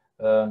machine,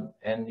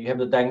 and you have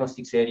the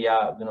diagnostics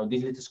area. You know,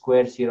 these little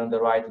squares here on the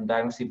right, on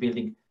diagnostic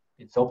building.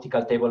 It's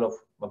optical table of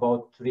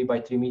about 3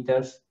 by 3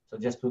 meters. So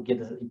just to get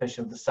the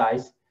impression of the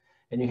size.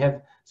 And you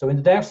have, so in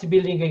the diagnostic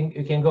building,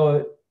 you can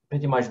go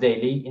pretty much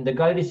daily. In the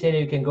galleries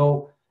area, you can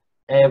go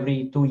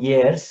every 2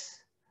 years.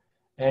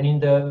 And in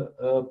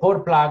the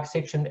pore plug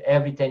section,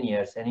 every 10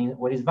 years. And in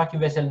what is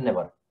vacuum vessel,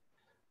 never.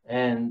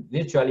 And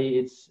virtually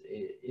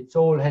it's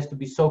all has to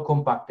be so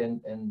compact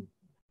and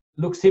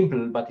looks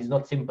simple, but it's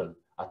not simple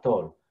at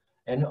all.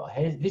 And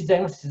this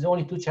diagnosis is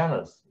only 2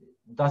 channels.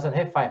 It doesn't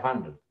have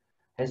 500.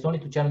 Has only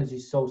 2 channels.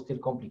 Is so still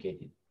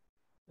complicated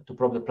to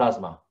probe the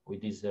plasma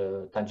with these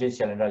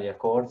tangential and radial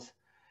cords.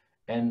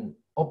 And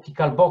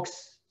optical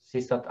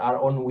boxes that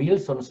are on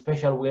wheels, on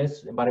special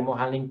wheels, by remote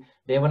handling,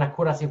 they have an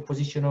accuracy of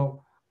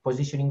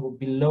positioning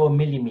below a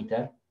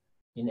millimeter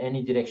in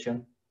any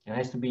direction. It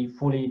has to be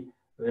fully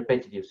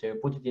repetitive. So you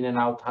put it in and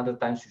out 100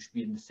 times, you should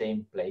be in the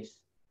same place.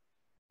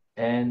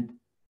 And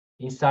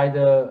inside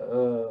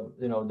the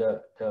you know,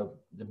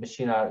 the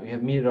machine you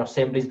have mirror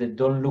assemblies that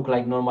don't look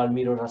like normal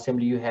mirror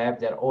assembly you have.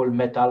 They're all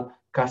metal,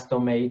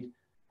 custom made,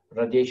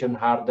 radiation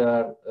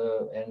harder,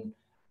 and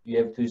you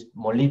have to use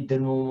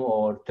molybdenum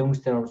or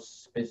tungsten or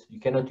space. You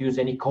cannot use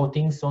any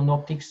coatings on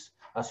optics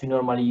as you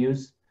normally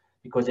use,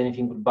 because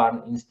anything would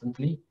burn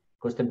instantly,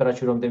 because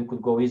temperature of them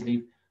could go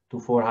easily to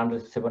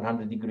 400,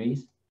 700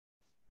 degrees.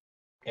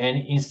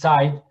 And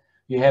inside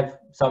you have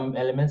some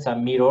elements,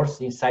 some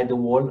mirrors inside the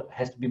wall,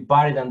 has to be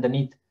buried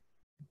underneath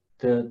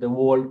the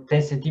wall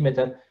 10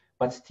 centimeter,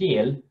 but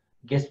still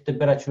gets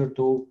temperature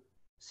to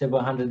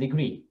 700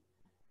 degrees.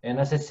 And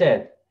as I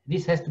said,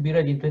 this has to be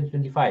ready in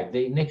 2025.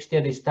 Next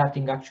year they're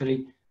starting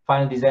actually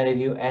final design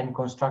review and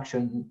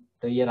construction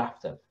the year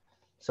after.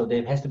 So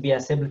there has to be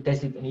assembled,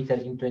 tested, and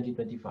ITER in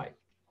 2025.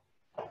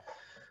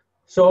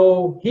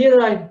 So here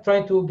I'm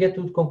trying to get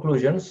to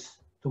conclusions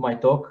to my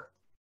talk,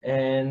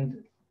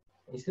 and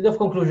instead of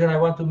conclusion, I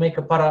want to make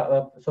a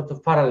sort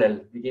of parallel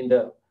between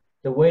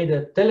the way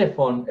the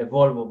telephone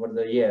evolved over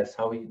the years,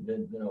 how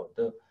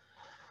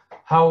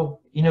how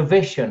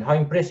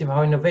impressive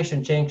how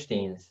innovation changed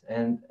things,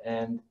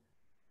 and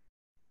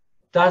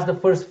that's the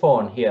first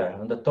phone here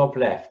on the top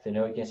left. You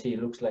know, you can see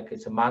it looks like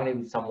it's a magnet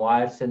with some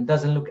wires and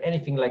doesn't look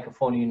anything like a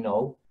phone, you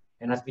know,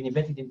 and has been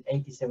invented in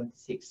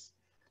 1876.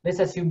 Let's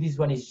assume this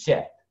one is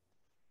JET.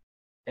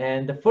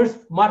 And the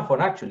first smartphone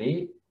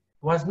actually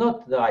was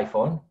not the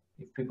iPhone,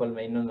 if people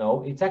may not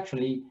know. It's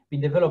actually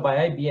been developed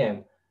by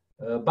IBM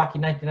back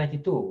in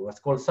 1992. It was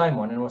called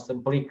Simon and was a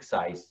brick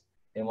size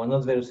and was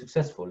not very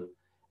successful.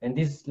 And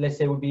this, let's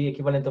say, would be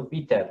equivalent of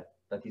ITER,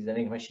 that is the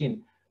next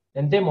machine.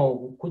 And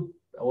demo could,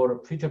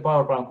 or future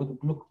power plant could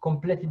look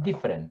completely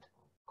different,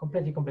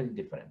 completely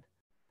different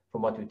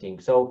from what we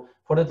think. So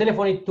for the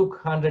telephone, it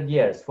took 100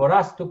 years. For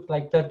us, it took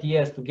like 30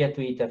 years to get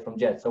to ITER from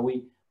JET. So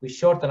we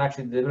shortened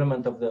actually the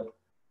development of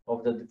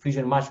the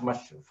fusion much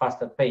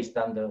faster pace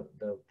than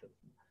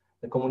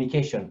the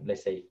communication,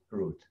 let's say,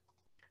 route.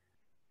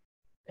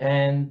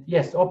 And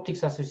yes,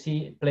 optics, as you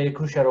see, play a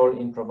crucial role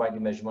in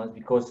providing measurements,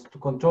 because to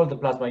control the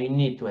plasma, you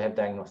need to have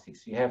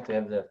diagnostics. You have to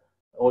have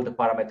all the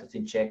parameters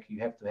in check.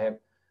 You have to have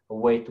a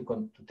way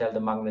to tell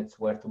the magnets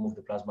where to move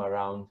the plasma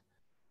around.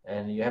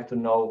 And you have to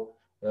know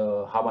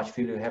how much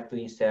fuel you have to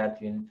insert.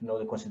 You need to know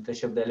the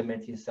concentration of the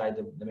element inside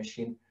the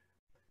machine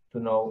to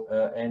know.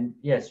 And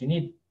yes, you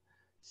need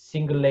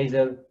single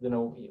laser, you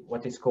know,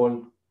 what is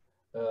called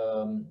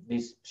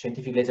this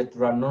scientific laser to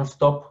run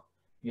non-stop.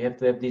 You have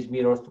to have these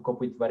mirrors to cope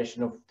with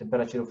variation of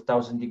temperature of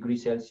 1000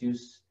 degrees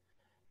Celsius.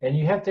 And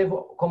you have to have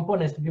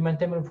components to be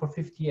maintainable for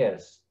 50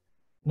 years.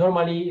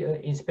 Normally,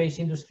 in space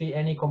industry,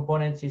 any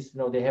components is,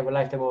 they have a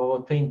lifetime of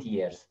about 20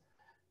 years.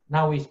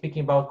 Now we're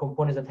speaking about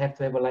components that have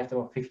to have a lifetime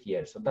of 50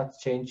 years. So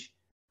that's changed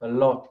a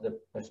lot the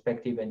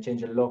perspective and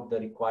changed a lot the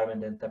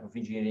requirement and type of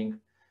engineering.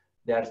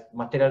 There are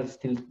materials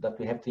still that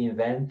we have to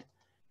invent.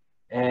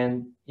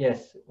 And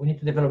yes, we need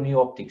to develop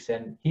new optics.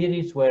 And here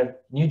is where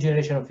new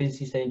generation of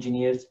physicists and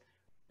engineers,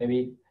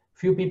 maybe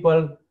few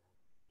people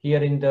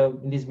here in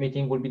this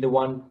meeting will be the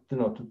one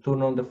to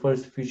turn on the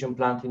first fusion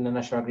plant in the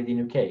national grid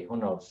in UK. Who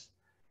knows?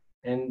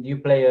 And you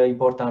play an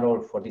important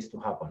role for this to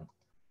happen.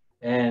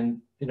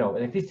 And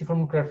electricity from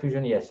nuclear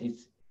fusion, yes,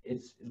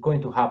 it's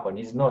going to happen.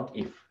 It's not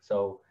if.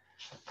 So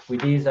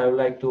with this, I would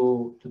like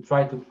to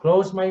try to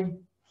close my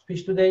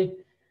speech today.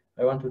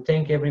 I want to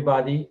thank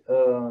everybody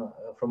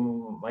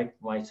from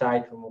my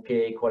side, from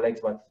UKAEA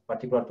colleagues, but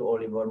particularly to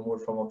Oliver Moore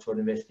from Oxford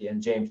University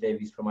and James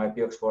Davis from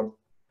IOP Oxford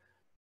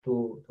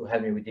to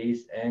help me with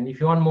this. And if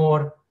you want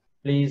more,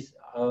 please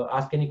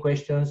ask any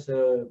questions.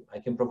 I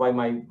can provide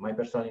my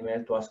personal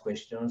email to ask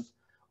questions,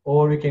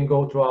 or you can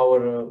go to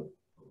our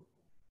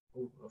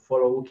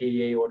follow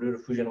UKAEA or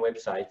Eurofusion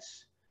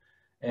websites.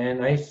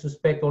 And I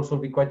suspect also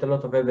will be quite a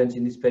lot of events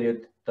in this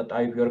period that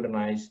I will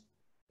organize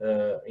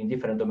in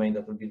different domains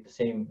that will be the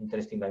same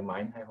interesting like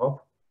mine, I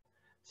hope.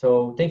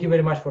 So thank you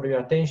very much for your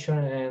attention,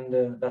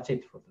 and that's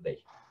it for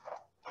today.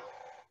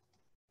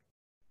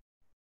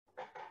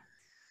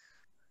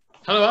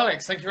 Hello,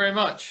 Alex. Thank you very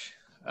much.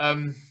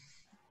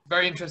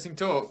 Very interesting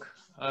talk.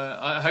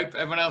 I hope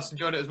everyone else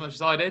enjoyed it as much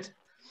as I did.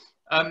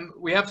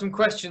 We have some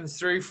questions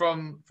through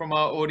from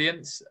our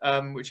audience,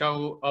 which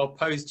I'll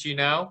pose to you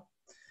now.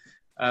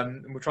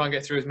 And we'll try and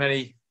get through as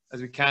many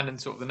as we can in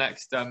sort of the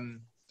next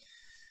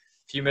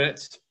few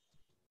minutes.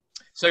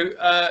 So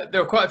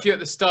there were quite a few at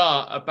the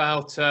start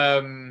about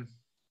the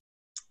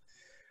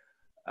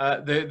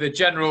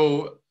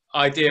general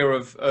idea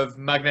of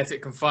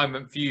magnetic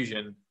confinement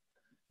fusion.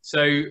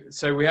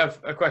 So we have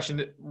a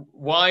question: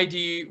 why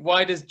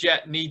does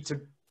jet need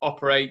to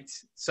operate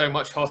so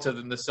much hotter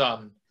than the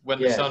sun when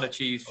the sun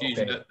achieves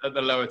fusion at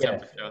the lower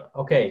temperature?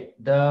 Okay,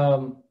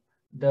 the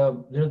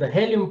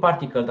helium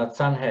particle that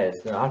sun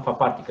has, the alpha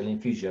particle in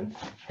fusion,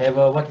 have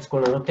what is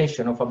called a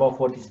rotation of about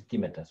 40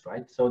 centimeters,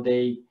 right? So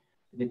they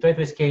try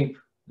to escape,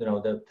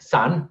 the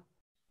sun,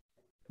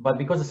 but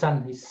because the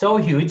sun is so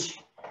huge,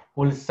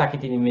 will suck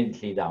it in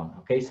immediately down.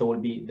 Okay, so will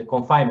be the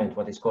confinement,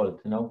 what is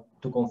called,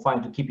 to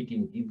confine, to keep it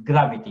in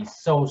gravity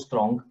is so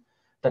strong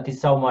that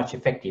is so much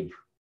effective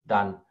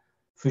than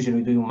fusion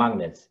with doing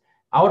magnets.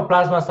 Our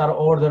plasmas are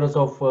orders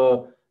of,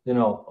 a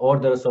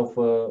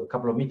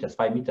couple of meters,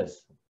 5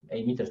 meters,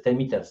 8 meters, 10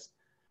 meters.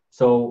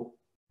 So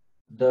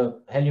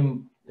the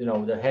helium,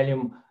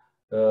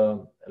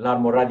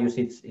 Larmor radius,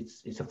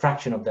 it's a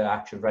fraction of the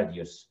actual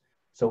radius.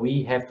 So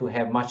we have to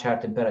have much higher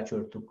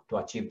temperature to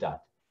achieve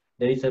that.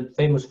 There is a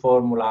famous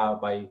formula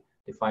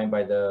defined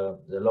by the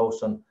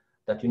Lawson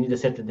that you need a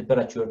certain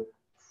temperature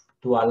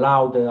to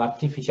allow the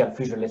artificial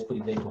fusion, let's put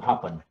it there, to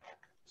happen.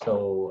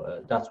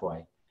 So that's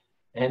why.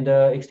 And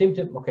extreme,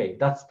 okay,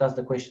 that's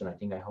the question. I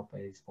think I hope I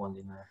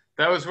responded.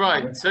 That was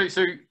right. So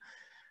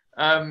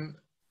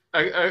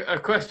a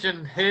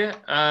question here.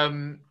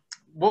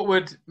 What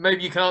would,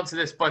 maybe you can answer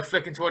this by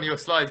flicking to one of your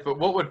slides, but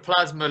what would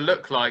plasma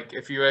look like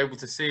if you were able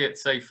to see it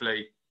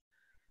safely?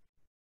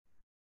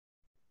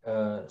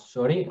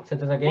 Sorry, say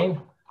that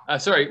again.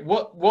 Sorry,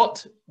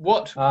 what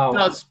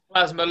does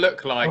plasma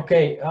look like?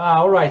 Okay,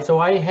 all right. So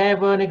I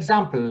have an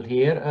example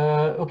here.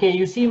 Okay,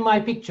 you see my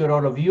picture,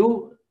 all of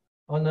you,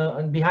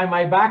 on behind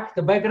my back,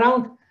 the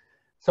background.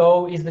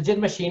 So it's the jet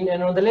machine,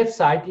 and on the left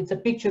side, it's a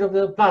picture of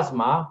the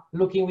plasma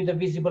looking with a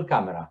visible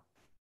camera,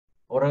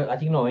 or I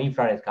think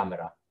infrared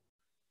camera.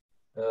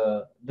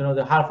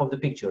 The half of the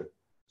picture.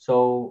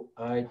 So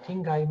I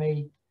think I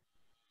made.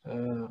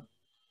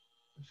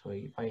 So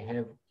if I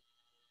have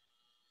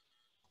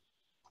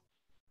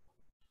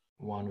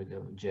one with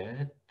the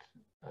jet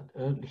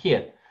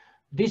here,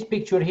 this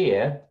picture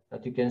here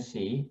that you can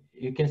see,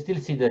 you can still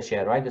see the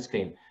share, right? The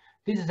screen.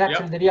 This is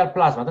actually the real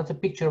plasma. That's a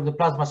picture of the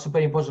plasma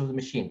superimposed on the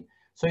machine.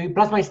 So your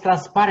plasma is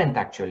transparent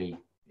actually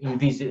in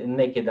this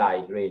naked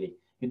eye, really.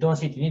 You don't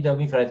see it. You need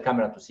an infrared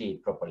camera to see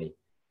it properly.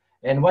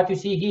 And what you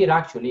see here,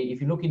 actually,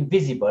 if you look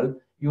invisible,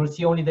 you will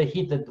see only the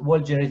heat that the wall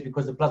generates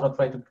because the plasma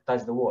tries to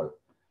touch the wall.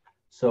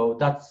 So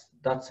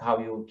that's how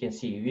you can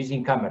see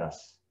using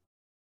cameras.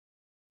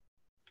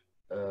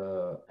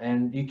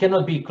 And you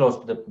cannot be close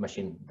to the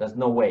machine. There's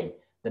no way.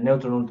 The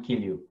neutron will kill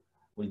you,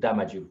 will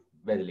damage you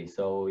badly.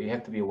 So you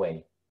have to be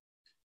away.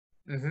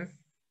 Mm-hmm.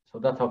 So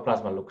that's how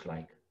plasma looks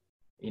like.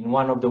 In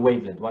one of the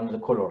wavelength, one of the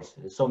colors.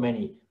 There's so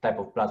many type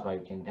of plasma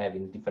you can have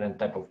in different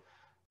type of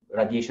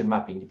radiation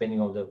mapping,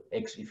 depending on the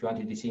if you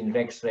wanted to see in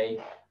X-ray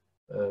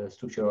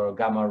structure or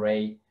gamma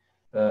ray.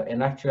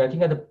 And actually, I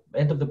think at the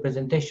end of the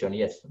presentation,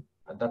 yes,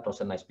 that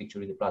was a nice picture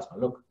with the plasma.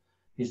 Look,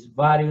 these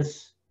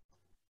various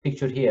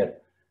picture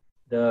here.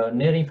 the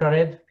near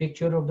infrared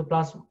picture of the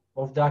plasma,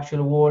 of the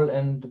actual wall,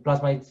 and the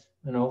plasma is,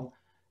 you know,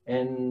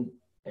 and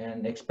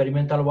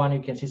experimental one you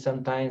can see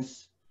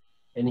sometimes.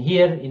 And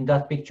here in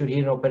that picture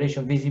here,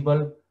 operation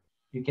visible,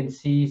 you can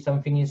see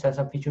something inside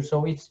some feature.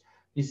 So it's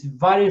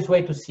various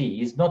way to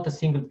see. It's not a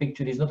single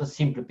picture. It's not a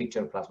simple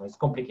picture of plasma. It's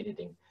complicated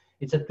thing.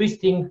 It's a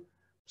twisting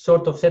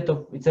sort of set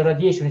of, it's a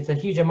radiation. It's a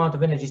huge amount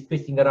of energy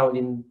twisting around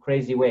in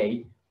crazy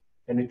way.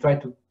 And we try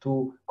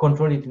to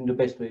control it in the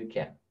best way we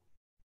can.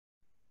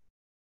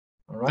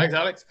 All right. Thanks,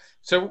 Alex.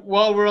 So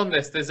while we're on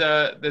this, there's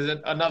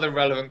another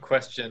relevant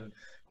question.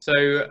 So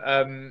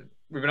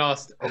we've been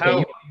asked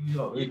how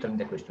you turn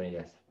the question,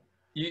 yes.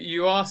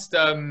 You asked,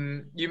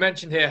 you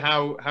mentioned here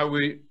how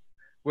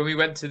when we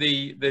went to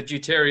the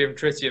deuterium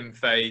tritium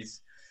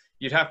phase,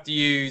 you'd have to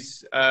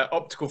use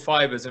optical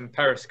fibers and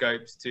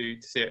periscopes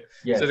to see it.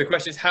 Yes. So the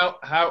question is,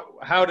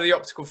 how do the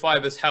optical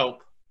fibers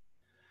help?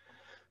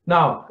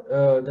 Now,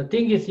 the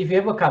thing is, if you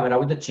have a camera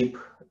with a chip,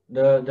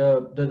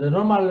 the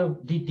normal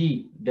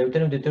DT,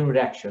 deuterium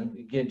reaction,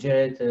 you can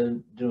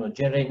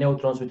generate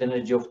neutrons with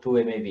energy of 2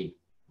 MeV,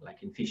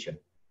 like in fission.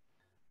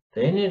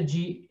 The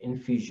energy in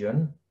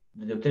fission,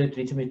 the deuterium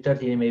tritium is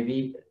 13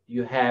 MeV,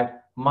 you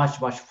have much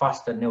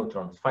faster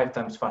neutrons, 5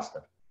 times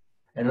faster.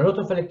 And a lot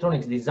of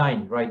electronics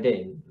designed right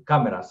there,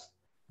 cameras,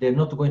 they're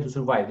not going to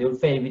survive. They will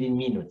fail within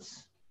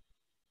minutes.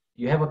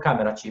 You have a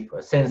camera chip,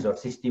 a sensor,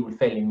 CCD will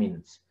fail in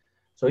minutes.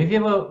 So if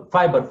you have a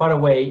fiber far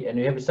away and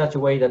you have it such a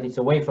way that it's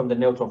away from the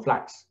neutron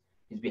flux,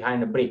 it's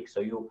behind a brick. So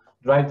you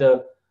drive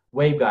the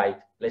waveguide,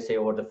 let's say,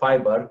 or the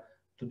fiber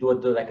to do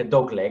it like a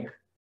dog leg,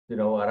 you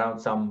know, around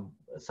some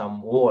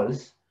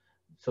walls.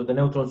 So the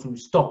neutrons will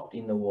stop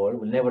in the wall,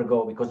 will never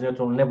go, because the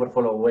neutron will never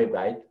follow a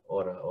waveguide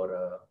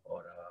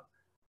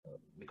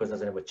because it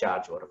doesn't have a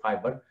charge or a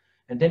fiber.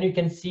 And then you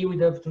can see with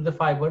through the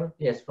fiber,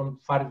 yes, from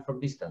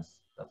distance.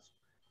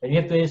 And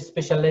you have to use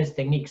special lens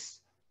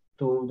techniques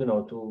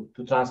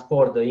to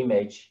transport the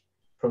image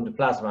from the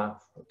plasma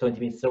 20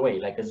 meters away,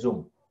 like a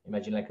zoom.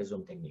 Imagine like a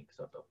zoom technique,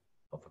 sort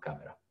of a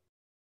camera.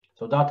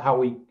 So that's how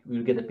we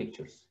will get the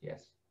pictures,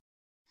 yes.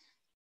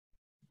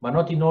 But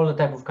not in all the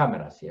type of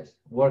cameras, yes.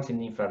 Works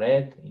in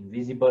infrared,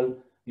 invisible.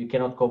 You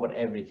cannot cover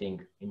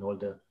everything in all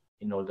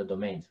the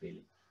domains,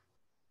 really.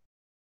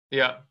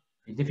 Yeah.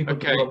 It's difficult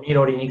to do a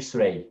mirror in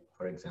X-ray,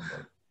 for example.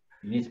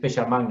 You need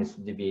special magnets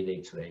to deviate the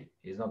X-ray.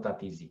 It's not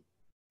that easy.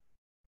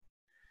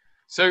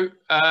 So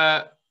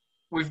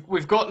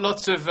we've got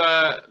lots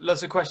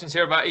of questions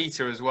here about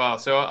ITER as well.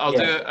 So I'll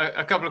do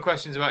a couple of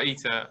questions about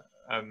ITER.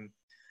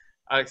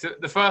 Alex,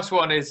 the first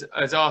one is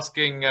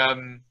asking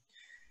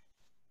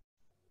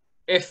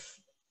if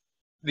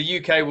the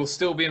UK will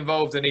still be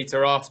involved in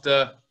ITER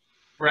after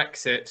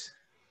Brexit.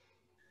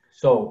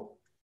 So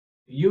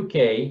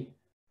UK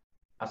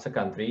as a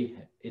country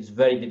is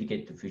very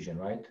dedicated to fusion,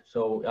 right?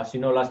 So as you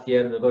know, last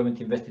year the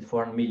government invested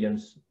 400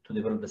 million to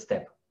develop the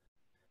STEP.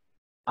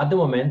 At the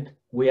moment,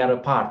 we are a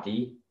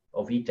party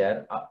of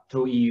ITER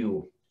through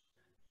EU,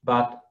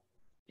 but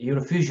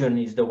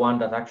Eurofusion is the one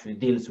that actually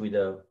deals with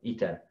the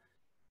ITER.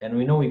 And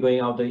we know we're going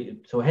out there,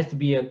 so it has to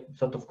be a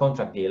sort of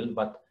contract deal,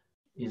 but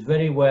it's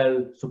very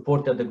well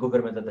supported the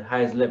government at the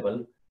highest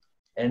level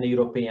and the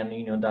European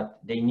Union that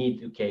they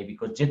need UK,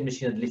 because jet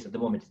machine, at least at the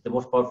moment, is the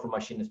most powerful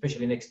machine,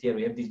 especially next year.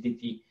 We have these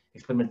DT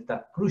experiments that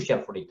are crucial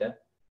for ITER.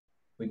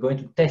 We're going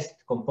to test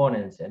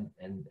components and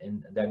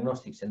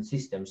diagnostics and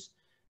systems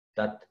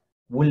that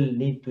will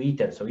need to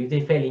ITER. So if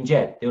they fail in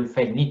jet, they will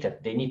fail in ITER.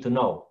 They need to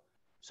know.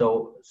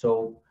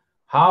 So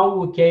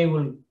how UK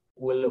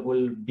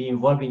will be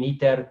involved in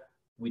ITER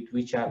with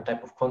which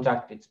type of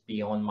contract, it's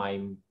beyond my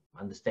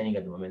understanding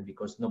at the moment,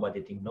 because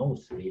nobody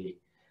knows really,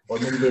 or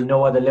maybe they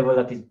know at the level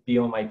that is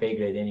beyond my pay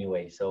grade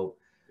anyway. So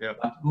yeah.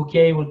 But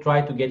UK will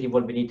try to get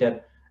involved in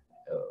ITER.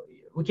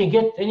 We can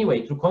get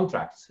anyway through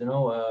contracts,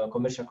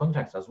 commercial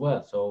contracts as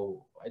well.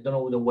 So I don't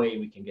know the way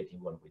we can get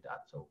involved with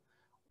that. So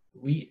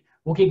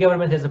UK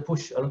government has a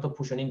lot of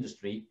push on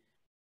industry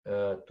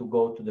to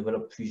go to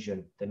develop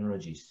fusion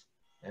technologies.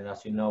 And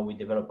as you know, we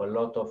develop a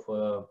lot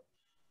of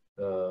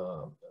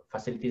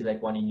facilities,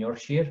 like one in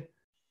Yorkshire,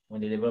 when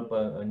they develop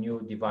a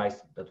new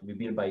device that will be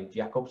built by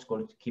Jacobs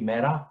called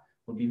Chimera,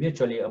 will be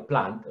virtually a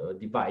plant, a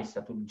device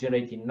that will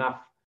generate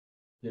enough,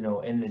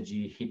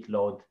 energy, heat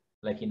load,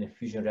 like in a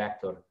fusion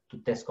reactor, to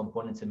test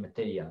components and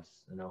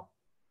materials,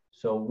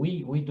 So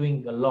we're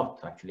doing a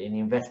lot actually, and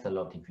invest a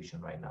lot in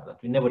fusion right now, that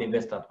we never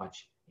invest that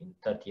much in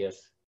 30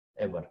 years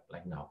ever,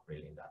 like now,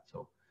 really, in that.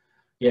 So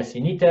yes,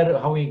 in ITER,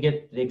 how we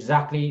get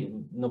exactly,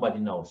 nobody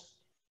knows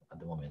at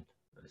the moment.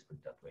 Let's put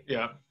it that way.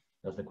 Yeah.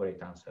 That's the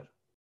correct answer.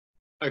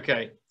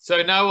 Okay,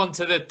 so now on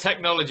to the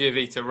technology of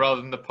ITER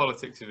rather than the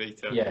politics of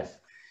ITER. Yes.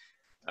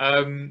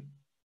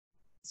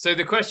 So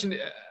the question: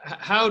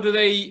 how do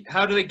they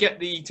get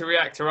the ITER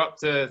reactor up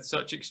to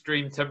such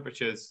extreme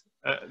temperatures?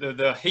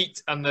 The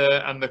heat and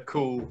the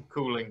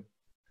cooling.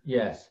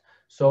 Yes.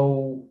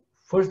 So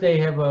first they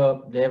have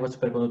a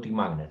superconducting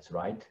magnets,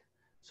 right?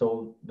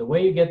 So the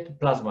way you get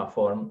plasma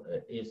form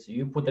is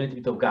you put a little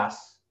bit of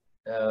gas.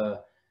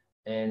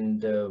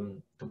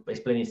 To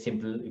explain it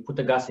simple, you put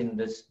the gas in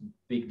this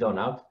big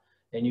donut,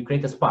 and you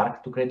create a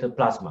spark to create a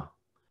plasma.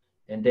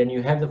 And then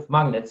you have the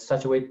magnets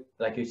such a way,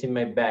 like you see in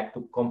my back,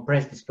 to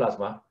compress this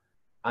plasma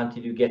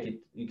until you get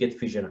it, you get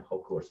fission,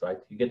 of course, right?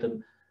 You get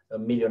a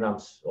million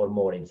amps or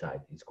more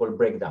inside. It's called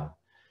breakdown.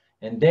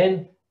 And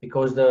then,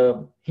 because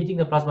the heating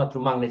the plasma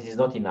through magnets is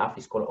not enough,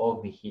 it's called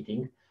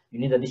overheating, you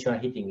need additional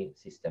heating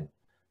system.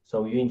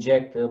 So you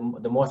inject,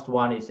 the most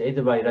one is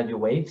either by radio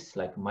waves,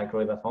 like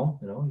microwave at home,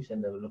 you know, you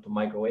send a lot of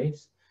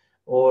microwaves,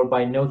 or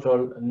by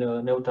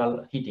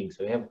neutral heating.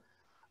 So you have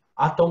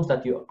atoms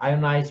that you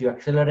ionize, you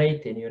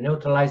accelerate, and you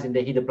neutralize, and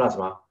they heat the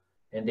plasma,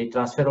 and they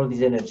transfer all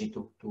this energy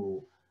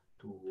to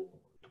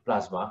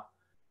plasma,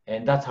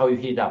 and that's how you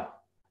heat it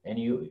up. And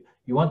you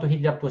want to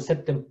heat it up to a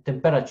certain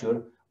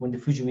temperature when the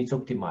fusion is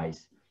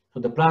optimized. So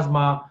the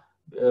plasma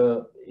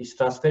is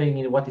transferring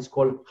in what is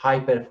called high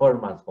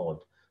performance mode.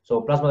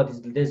 So plasma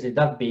that is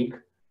that big,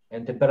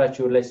 and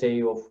temperature, let's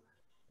say, of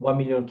 1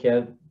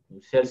 million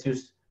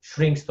Celsius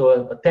shrinks to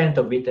a tenth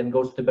of it and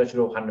goes to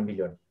temperature of 100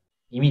 million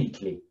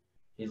immediately,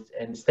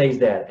 and stays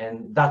there.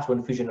 And that's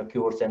when fusion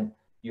occurs, and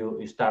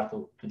you start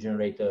to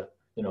generate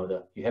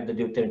you have the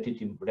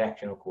deuterium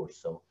reaction, of course.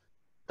 So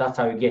that's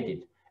how you get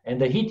it. And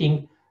the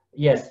heating,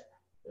 yes,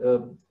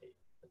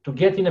 to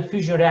get in a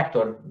fusion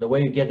reactor, the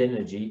way you get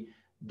energy,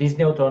 this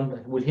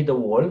neutron will hit the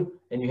wall,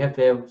 and you have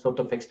to have sort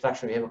of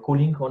extraction. You have a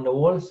cooling on the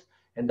walls,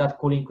 and that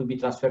cooling could be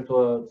transferred to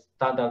a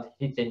standard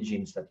heat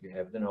engines that you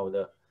have,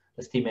 the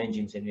steam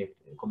engines, and you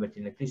convert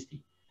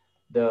electricity.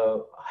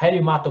 The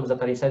helium atoms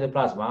that are inside the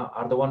plasma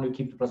are the one who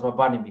keep the plasma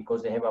burning,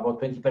 because they have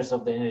about 20%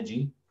 of the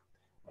energy,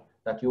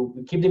 that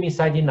you keep them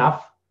inside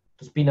enough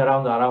to spin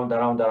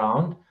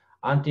around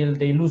until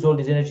they lose all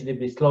this energy,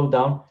 they slow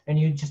down, and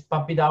you just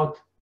pump it out,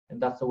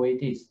 and that's the way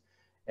it is.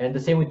 And the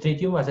same with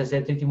tritium. As I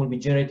said, tritium will be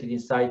generated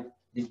inside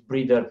these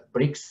breeder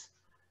bricks,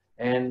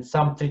 and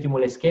some tritium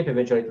will escape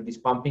eventually to this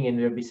pumping, and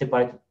will be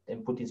separated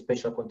and put in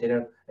special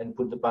container and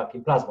put back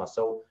in plasma.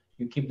 So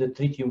you keep the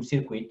tritium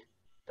circuit,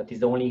 that is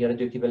the only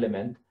radioactive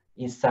element,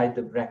 inside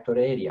the reactor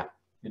area.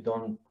 You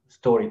don't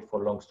store it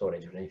for long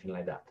storage or anything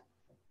like that.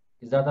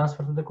 Is that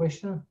answer to the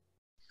question?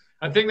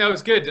 I think that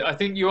was good. I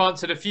think you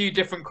answered a few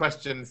different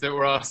questions that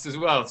were asked as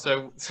well.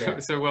 So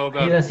well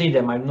done. I didn't see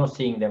them. I'm not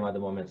seeing them at the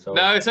moment. So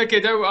no, it's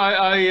okay. Don't.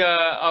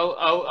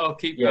 I'll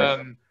keep.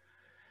 Yes.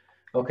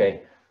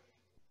 Okay.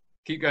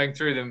 Keep going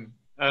through them.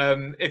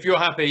 If you're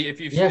happy, if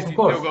you've still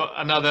got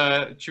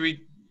another,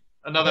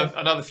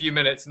 another few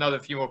minutes, another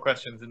few more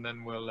questions, and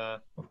then we'll.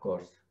 Of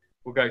course.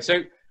 We'll go.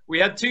 So we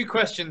had two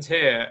questions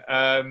here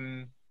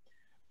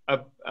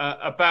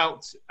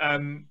about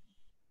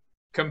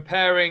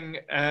comparing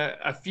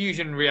a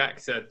fusion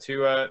reactor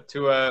to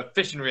a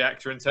fission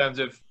reactor in terms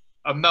of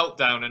a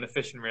meltdown in a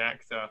fission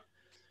reactor,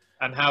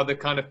 and how the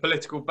kind of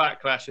political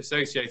backlash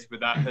associated with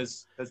that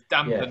has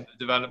dampened the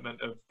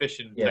development of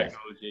fission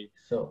technology.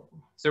 So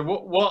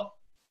what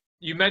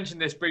you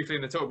mentioned this briefly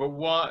in the talk, but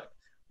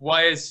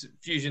why is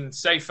fusion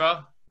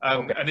safer?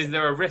 And is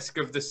there a risk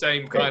of the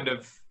same kind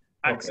of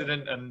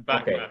accident and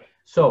backlash?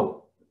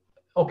 So,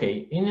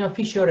 in a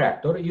fission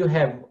reactor, you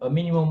have a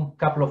minimum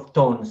couple of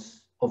tons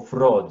of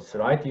rods,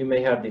 right? You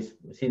may have this,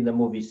 see in the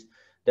movies.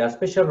 There are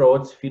special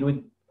rods filled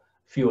with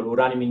fuel,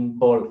 uranium in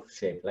ball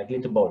shape, like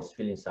little balls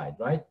filled inside,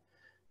 right?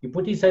 You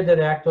put inside the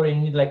reactor, and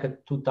you need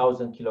like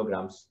 2,000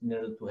 kilograms in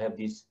order to have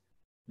this,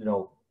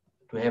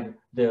 to have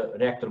the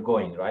reactor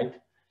going, right?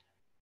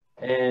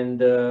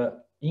 And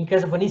in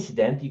case of an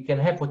incident, you can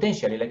have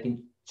potentially, like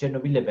in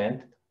Chernobyl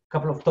event, a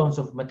couple of tons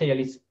of material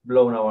is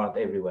blown out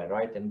everywhere,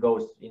 right? And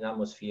goes in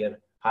atmosphere,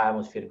 high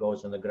atmosphere,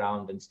 goes on the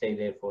ground and stay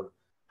there for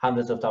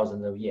hundreds of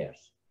thousands of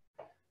years.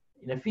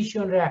 In a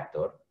fission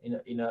reactor,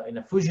 in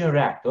a fusion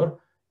reactor,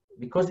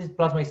 because this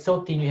plasma is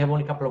so thin, you have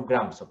only a couple of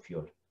grams of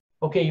fuel.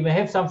 Okay, you may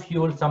have some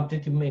fuel, some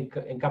tritium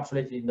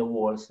encapsulated in the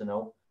walls,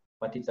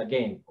 but it's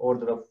again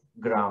order of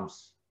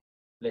grams.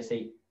 Let's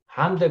say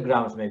 100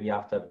 grams maybe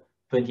after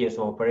 20 years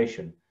of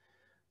operation.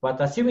 But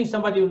assuming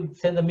somebody will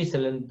send a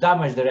missile and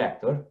damage the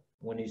reactor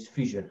when this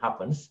fusion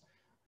happens,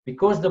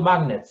 because the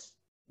magnets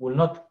will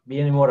not be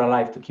anymore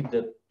alive to keep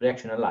the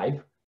reaction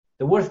alive,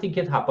 the worst thing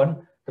can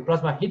happen: the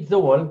plasma hits the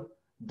wall,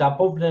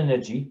 dump off the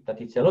energy, that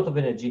it's a lot of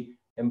energy,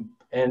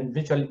 and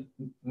virtually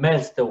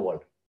melts the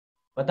wall.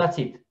 But that's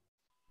it.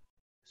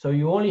 So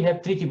you only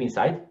have tritium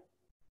inside,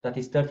 that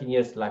is 13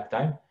 years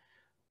lifetime.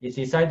 It's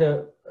inside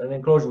an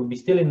enclosure, will be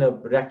still in the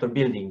reactor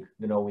building,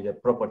 with a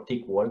proper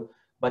thick wall,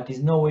 but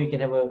there's no way you can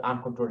have an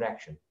uncontrolled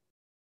reaction.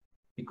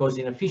 Because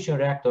in a fission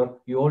reactor,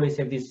 you always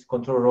have these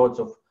control rods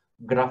of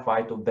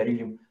graphite or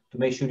beryllium to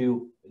make sure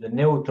the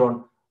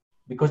neutron,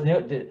 because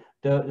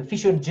the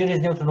fission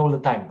generates neutron all the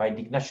time by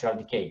the natural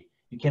decay.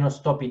 You cannot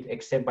stop it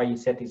except by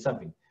inserting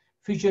something.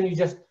 Fusion, you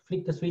just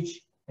flick the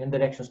switch and the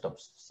reaction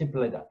stops.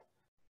 Simple like that.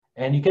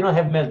 And you cannot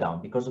have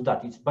meltdown because of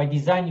that. It's by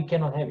design, you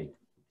cannot have it.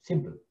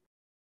 Simple.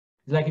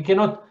 It's like you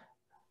cannot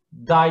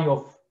die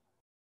of,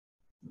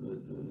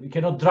 you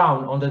cannot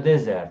drown on the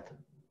desert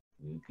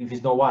if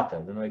it's no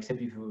water,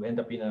 except if you end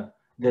up in a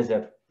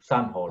desert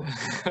sun hole.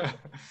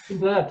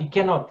 Simple like that. It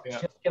cannot, it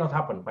just cannot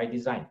happen by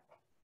design,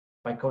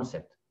 by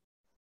concept.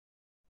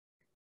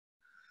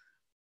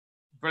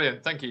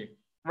 Brilliant, thank you.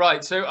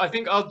 Right, so I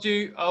think I'll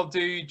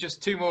do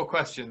just two more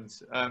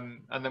questions,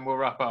 and then we'll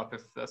wrap up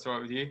if that's all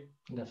right with you.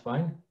 That's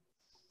fine.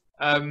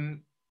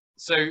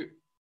 So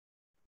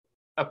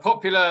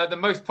the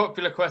most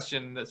popular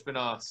question that's been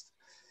asked.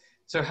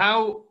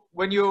 So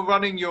when you're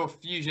running your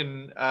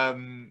fusion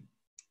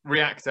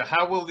reactor,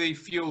 how will the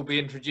fuel be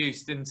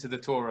introduced into the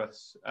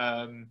torus,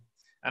 and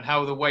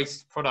how are the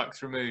waste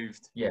products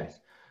removed?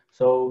 Yes.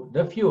 So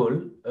the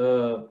fuel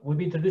will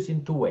be introduced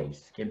in two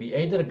ways. It can be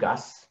either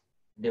gas,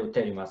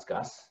 deuterium as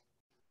gas,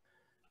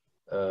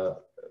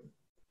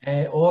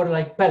 or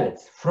like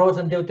pellets,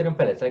 frozen deuterium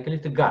pellets, like a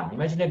little gun.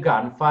 Imagine a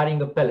gun firing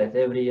a pellet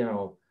every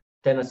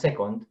 10 a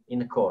second in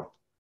the core.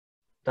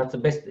 That's the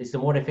best. It's a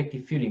more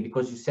effective fueling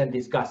because you send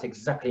this gas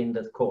exactly in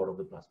the core of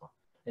the plasma,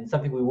 and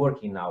something we're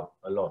working now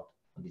a lot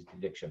on this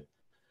direction.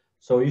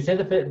 So you send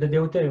the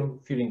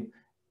deuterium fueling.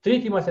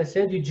 Tritium, as I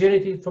said, you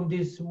generate it from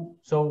this.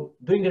 So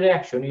during the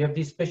reaction, you have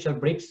these special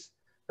bricks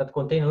that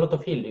contain a lot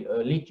of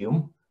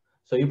lithium.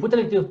 So you put a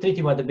little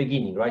tritium at the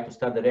beginning, right, to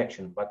start the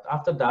reaction. But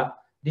after that,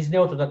 this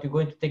neutron that you're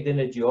going to take the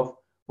energy of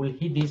will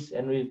hit this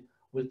and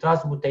will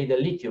transmutate the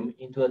lithium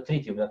into a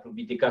tritium that will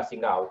be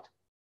degassing out.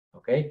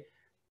 Okay,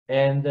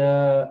 and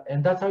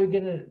that's how you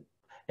get it.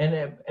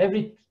 And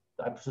every,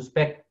 I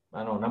suspect,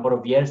 I don't know, number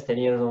of years, 10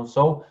 years or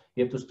so,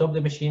 you have to stop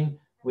the machine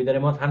with the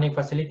remote handling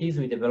facilities.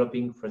 We're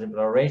developing, for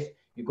example, arrays.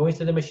 You go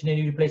into the machine and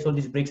you replace all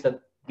these bricks that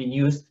have been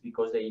used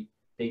because they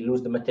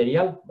lose the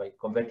material by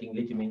converting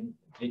lithium in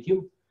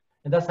lithium.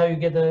 And that's how you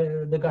get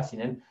the gas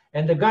in.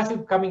 And the gas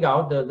coming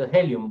out, the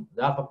helium,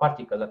 the alpha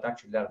particle that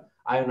actually are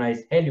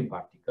ionized helium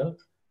particle,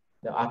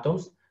 the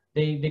atoms,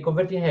 they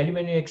convert in helium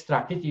and you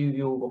extract it.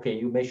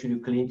 You make sure you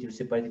clean it, you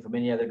separate it from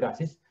any other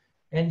gases.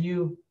 And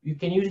you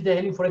can use the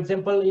helium, for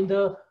example, in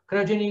the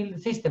cryogenic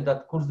system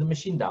that cools the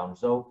machine down.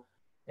 So,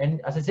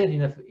 and as I said,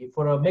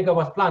 for a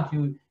megawatt plant,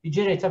 you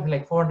generate something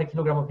like 400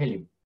 kilograms of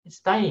helium. It's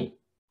tiny.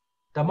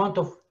 The amount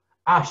of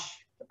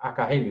ash,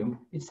 aka helium,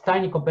 it's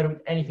tiny compared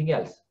with anything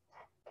else.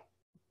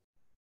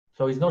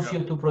 So it's no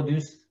CO2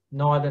 produced,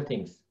 no other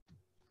things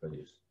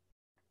produced.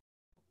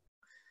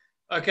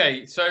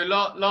 Okay, so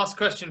last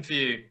question for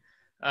you.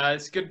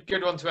 It's a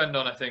good one to end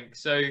on, I think.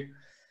 So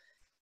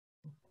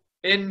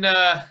in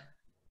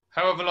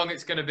however long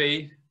it's going to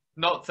be,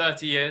 not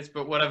 30 years,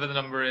 but whatever the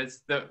number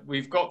is, that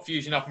we've got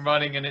fusion up and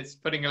running and it's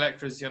putting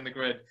electricity on the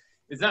grid.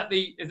 Is that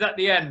the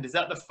end? Is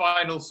that the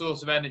final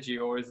source of energy,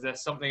 or is there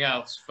something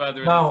else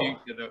further in the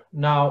future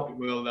that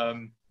will?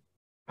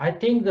 I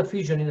think the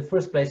fusion, in the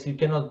first place, you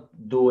cannot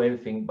do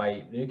everything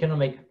you cannot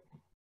make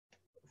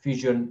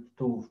fusion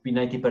to be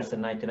 90%,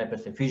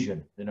 99%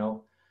 fusion.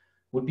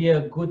 Would be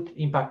a good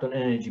impact on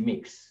energy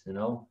mix.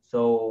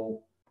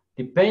 So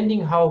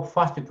depending how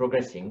fast we're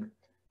progressing,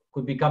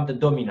 could become the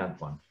dominant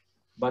one.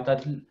 But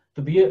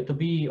to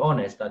be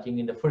honest, I think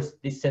in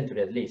this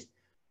century at least,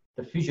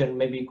 the fusion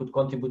maybe could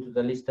contribute to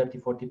at least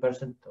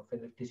 30–40% of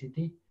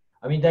electricity.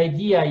 I mean, the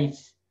idea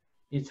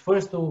is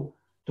first to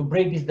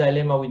break this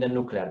dilemma with the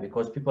nuclear,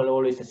 because people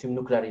always assume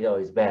nuclear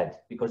is bad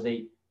because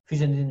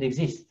fusion didn't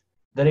exist.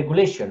 The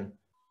regulation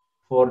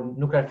for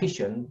nuclear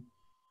fission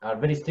are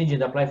very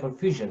stringent, apply for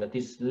fusion that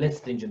is less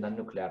stringent than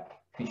nuclear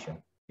fission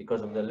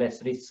because of the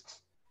less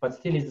risks, but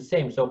still it's the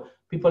same. So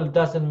people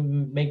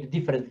doesn't make the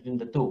difference between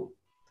the two.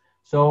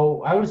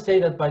 So I would say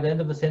that by the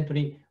end of the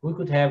century, we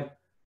could have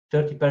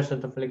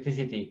 30% of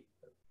electricity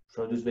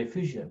produced by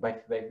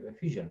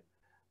fusion.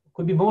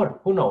 Could be more,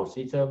 who knows?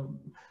 It's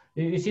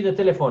you see the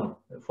telephone,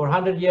 for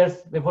 100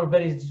 years, evolved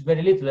very,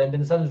 very little, and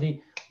then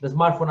suddenly the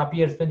smartphone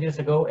appears 20 years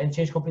ago and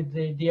changed completely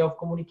the idea of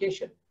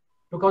communication.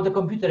 Look how the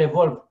computer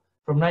evolved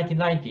from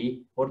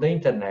 1990, or the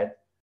internet.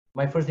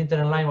 My first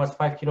internet line was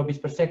 5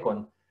 kilobits per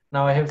second.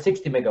 Now I have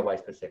 60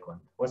 megabytes per second.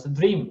 It was a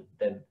dream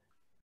then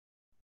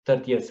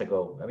 30 years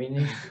ago. I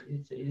mean,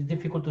 it's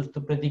difficult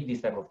to predict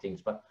these type of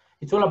things, but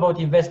it's all about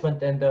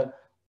investment and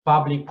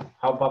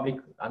how public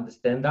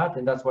understand that.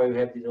 And that's why we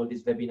have all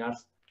these webinars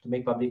to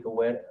make public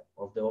aware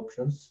of the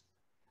options.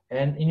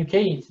 And in UK,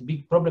 it's a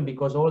big problem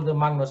because all the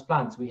Magnus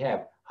plants we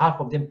have, half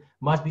of them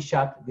must be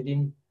shut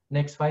within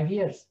next 5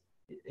 years.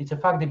 It's a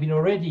fact. They've been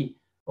already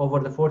over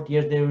the 40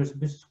 years. They were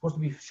supposed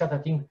to be shut, I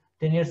think,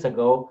 10 years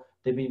ago.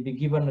 They've been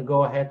given a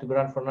go ahead to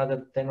run for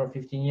another 10 or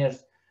 15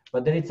 years.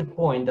 But there is a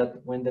point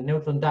that when the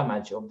neutron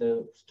damage of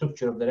the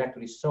structure of the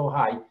reactor is so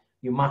high,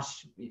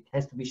 it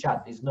has to be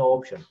shut. There's no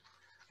option.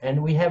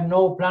 And we have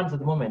no plans at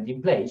the moment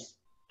in place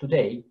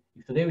today.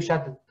 If today we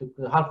shut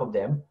half of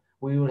them,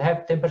 we will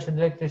have 10%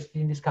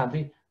 electricity in this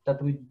country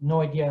that we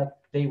no idea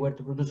they were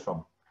to produce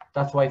from.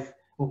 That's why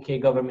UK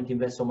government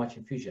invests so much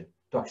in fusion,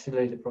 to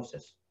accelerate the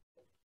process.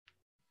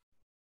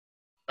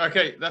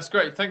 Okay, that's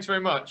great. Thanks very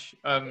much,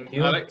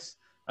 Alex.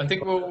 I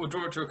think we'll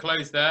draw it to a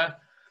close there.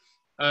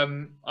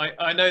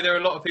 I know there are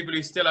a lot of people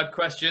who still had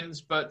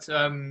questions, but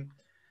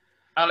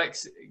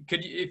Alex,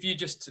 if you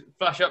just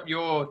flash up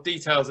your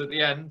details at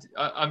the end,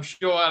 I'm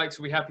sure Alex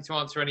will be happy to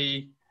answer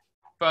any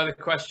further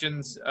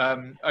questions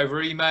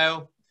over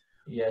email.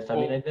 Yes, I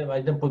mean, I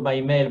didn't put my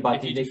email, but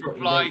if you just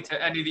reply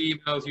to any of the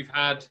emails you've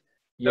had,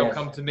 they'll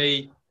come to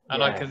me,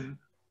 and I can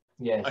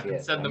Yes, I can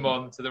yes. send them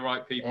on to the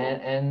right people.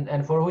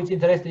 And for who is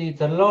interested,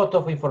 it's a lot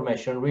of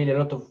information, really a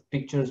lot of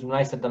pictures,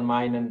 nicer than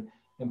mine, and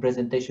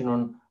presentation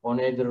on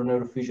either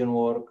neurofusion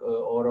work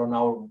or on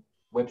our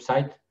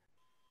website.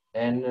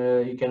 And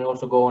you can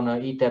also go on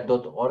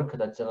iter.org.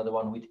 That's another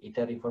one with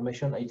ITER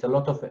information. It's a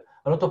lot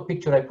of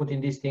picture I put in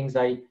these things.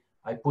 I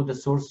put the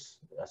source,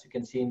 as you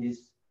can see in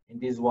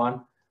this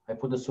one. I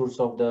put the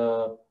source of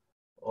the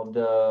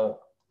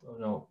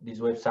this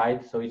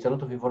website. So it's a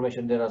lot of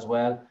information there as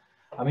well.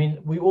 I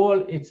mean,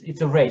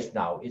 it's a race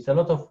now. It's a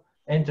lot of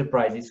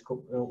enterprises.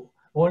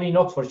 Only in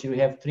Oxfordshire we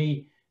have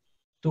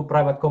two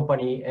private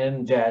company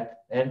and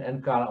JET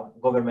and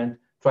government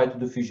try to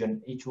do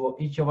fusion. Each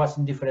of us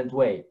in different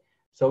way.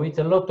 So it's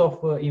a lot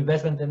of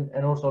investment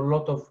and also a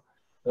lot of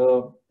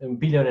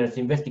billionaires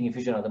investing in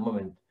fusion at the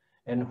moment.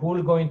 And who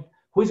is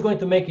going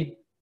to make it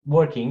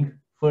working?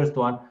 First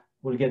one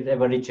will get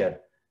ever richer.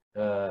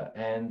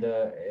 As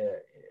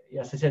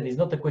I said, it's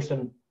not a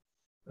question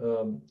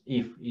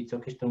if, it's a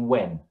question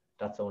when.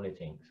 That's the only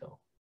thing. So.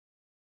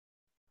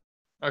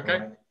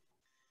 Okay.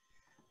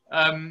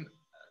 Right.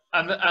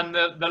 And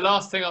the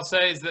last thing I'll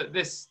say is that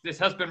this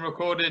has been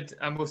recorded,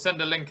 and we'll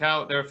send a link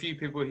out. There are a few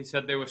people who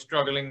said they were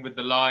struggling with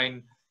the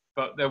line,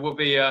 but there will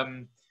be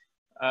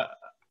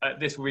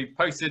this will be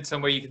posted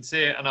somewhere you can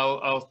see it, and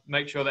I'll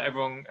make sure that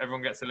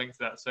everyone gets a link to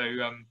that. So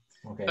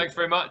okay. Thanks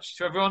very much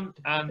to everyone,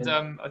 and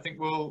I think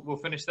we'll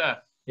finish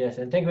there. Yes,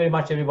 and thank you very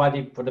much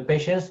everybody for the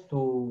patience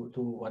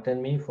to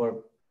attend me.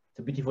 For it's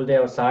a beautiful day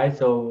outside,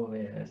 so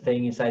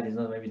staying inside is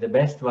not maybe the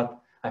best, but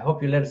I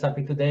hope you learned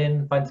something today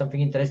and find something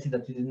interesting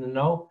that you didn't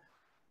know.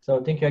 So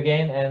thank you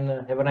again,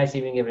 and have a nice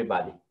evening,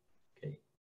 everybody.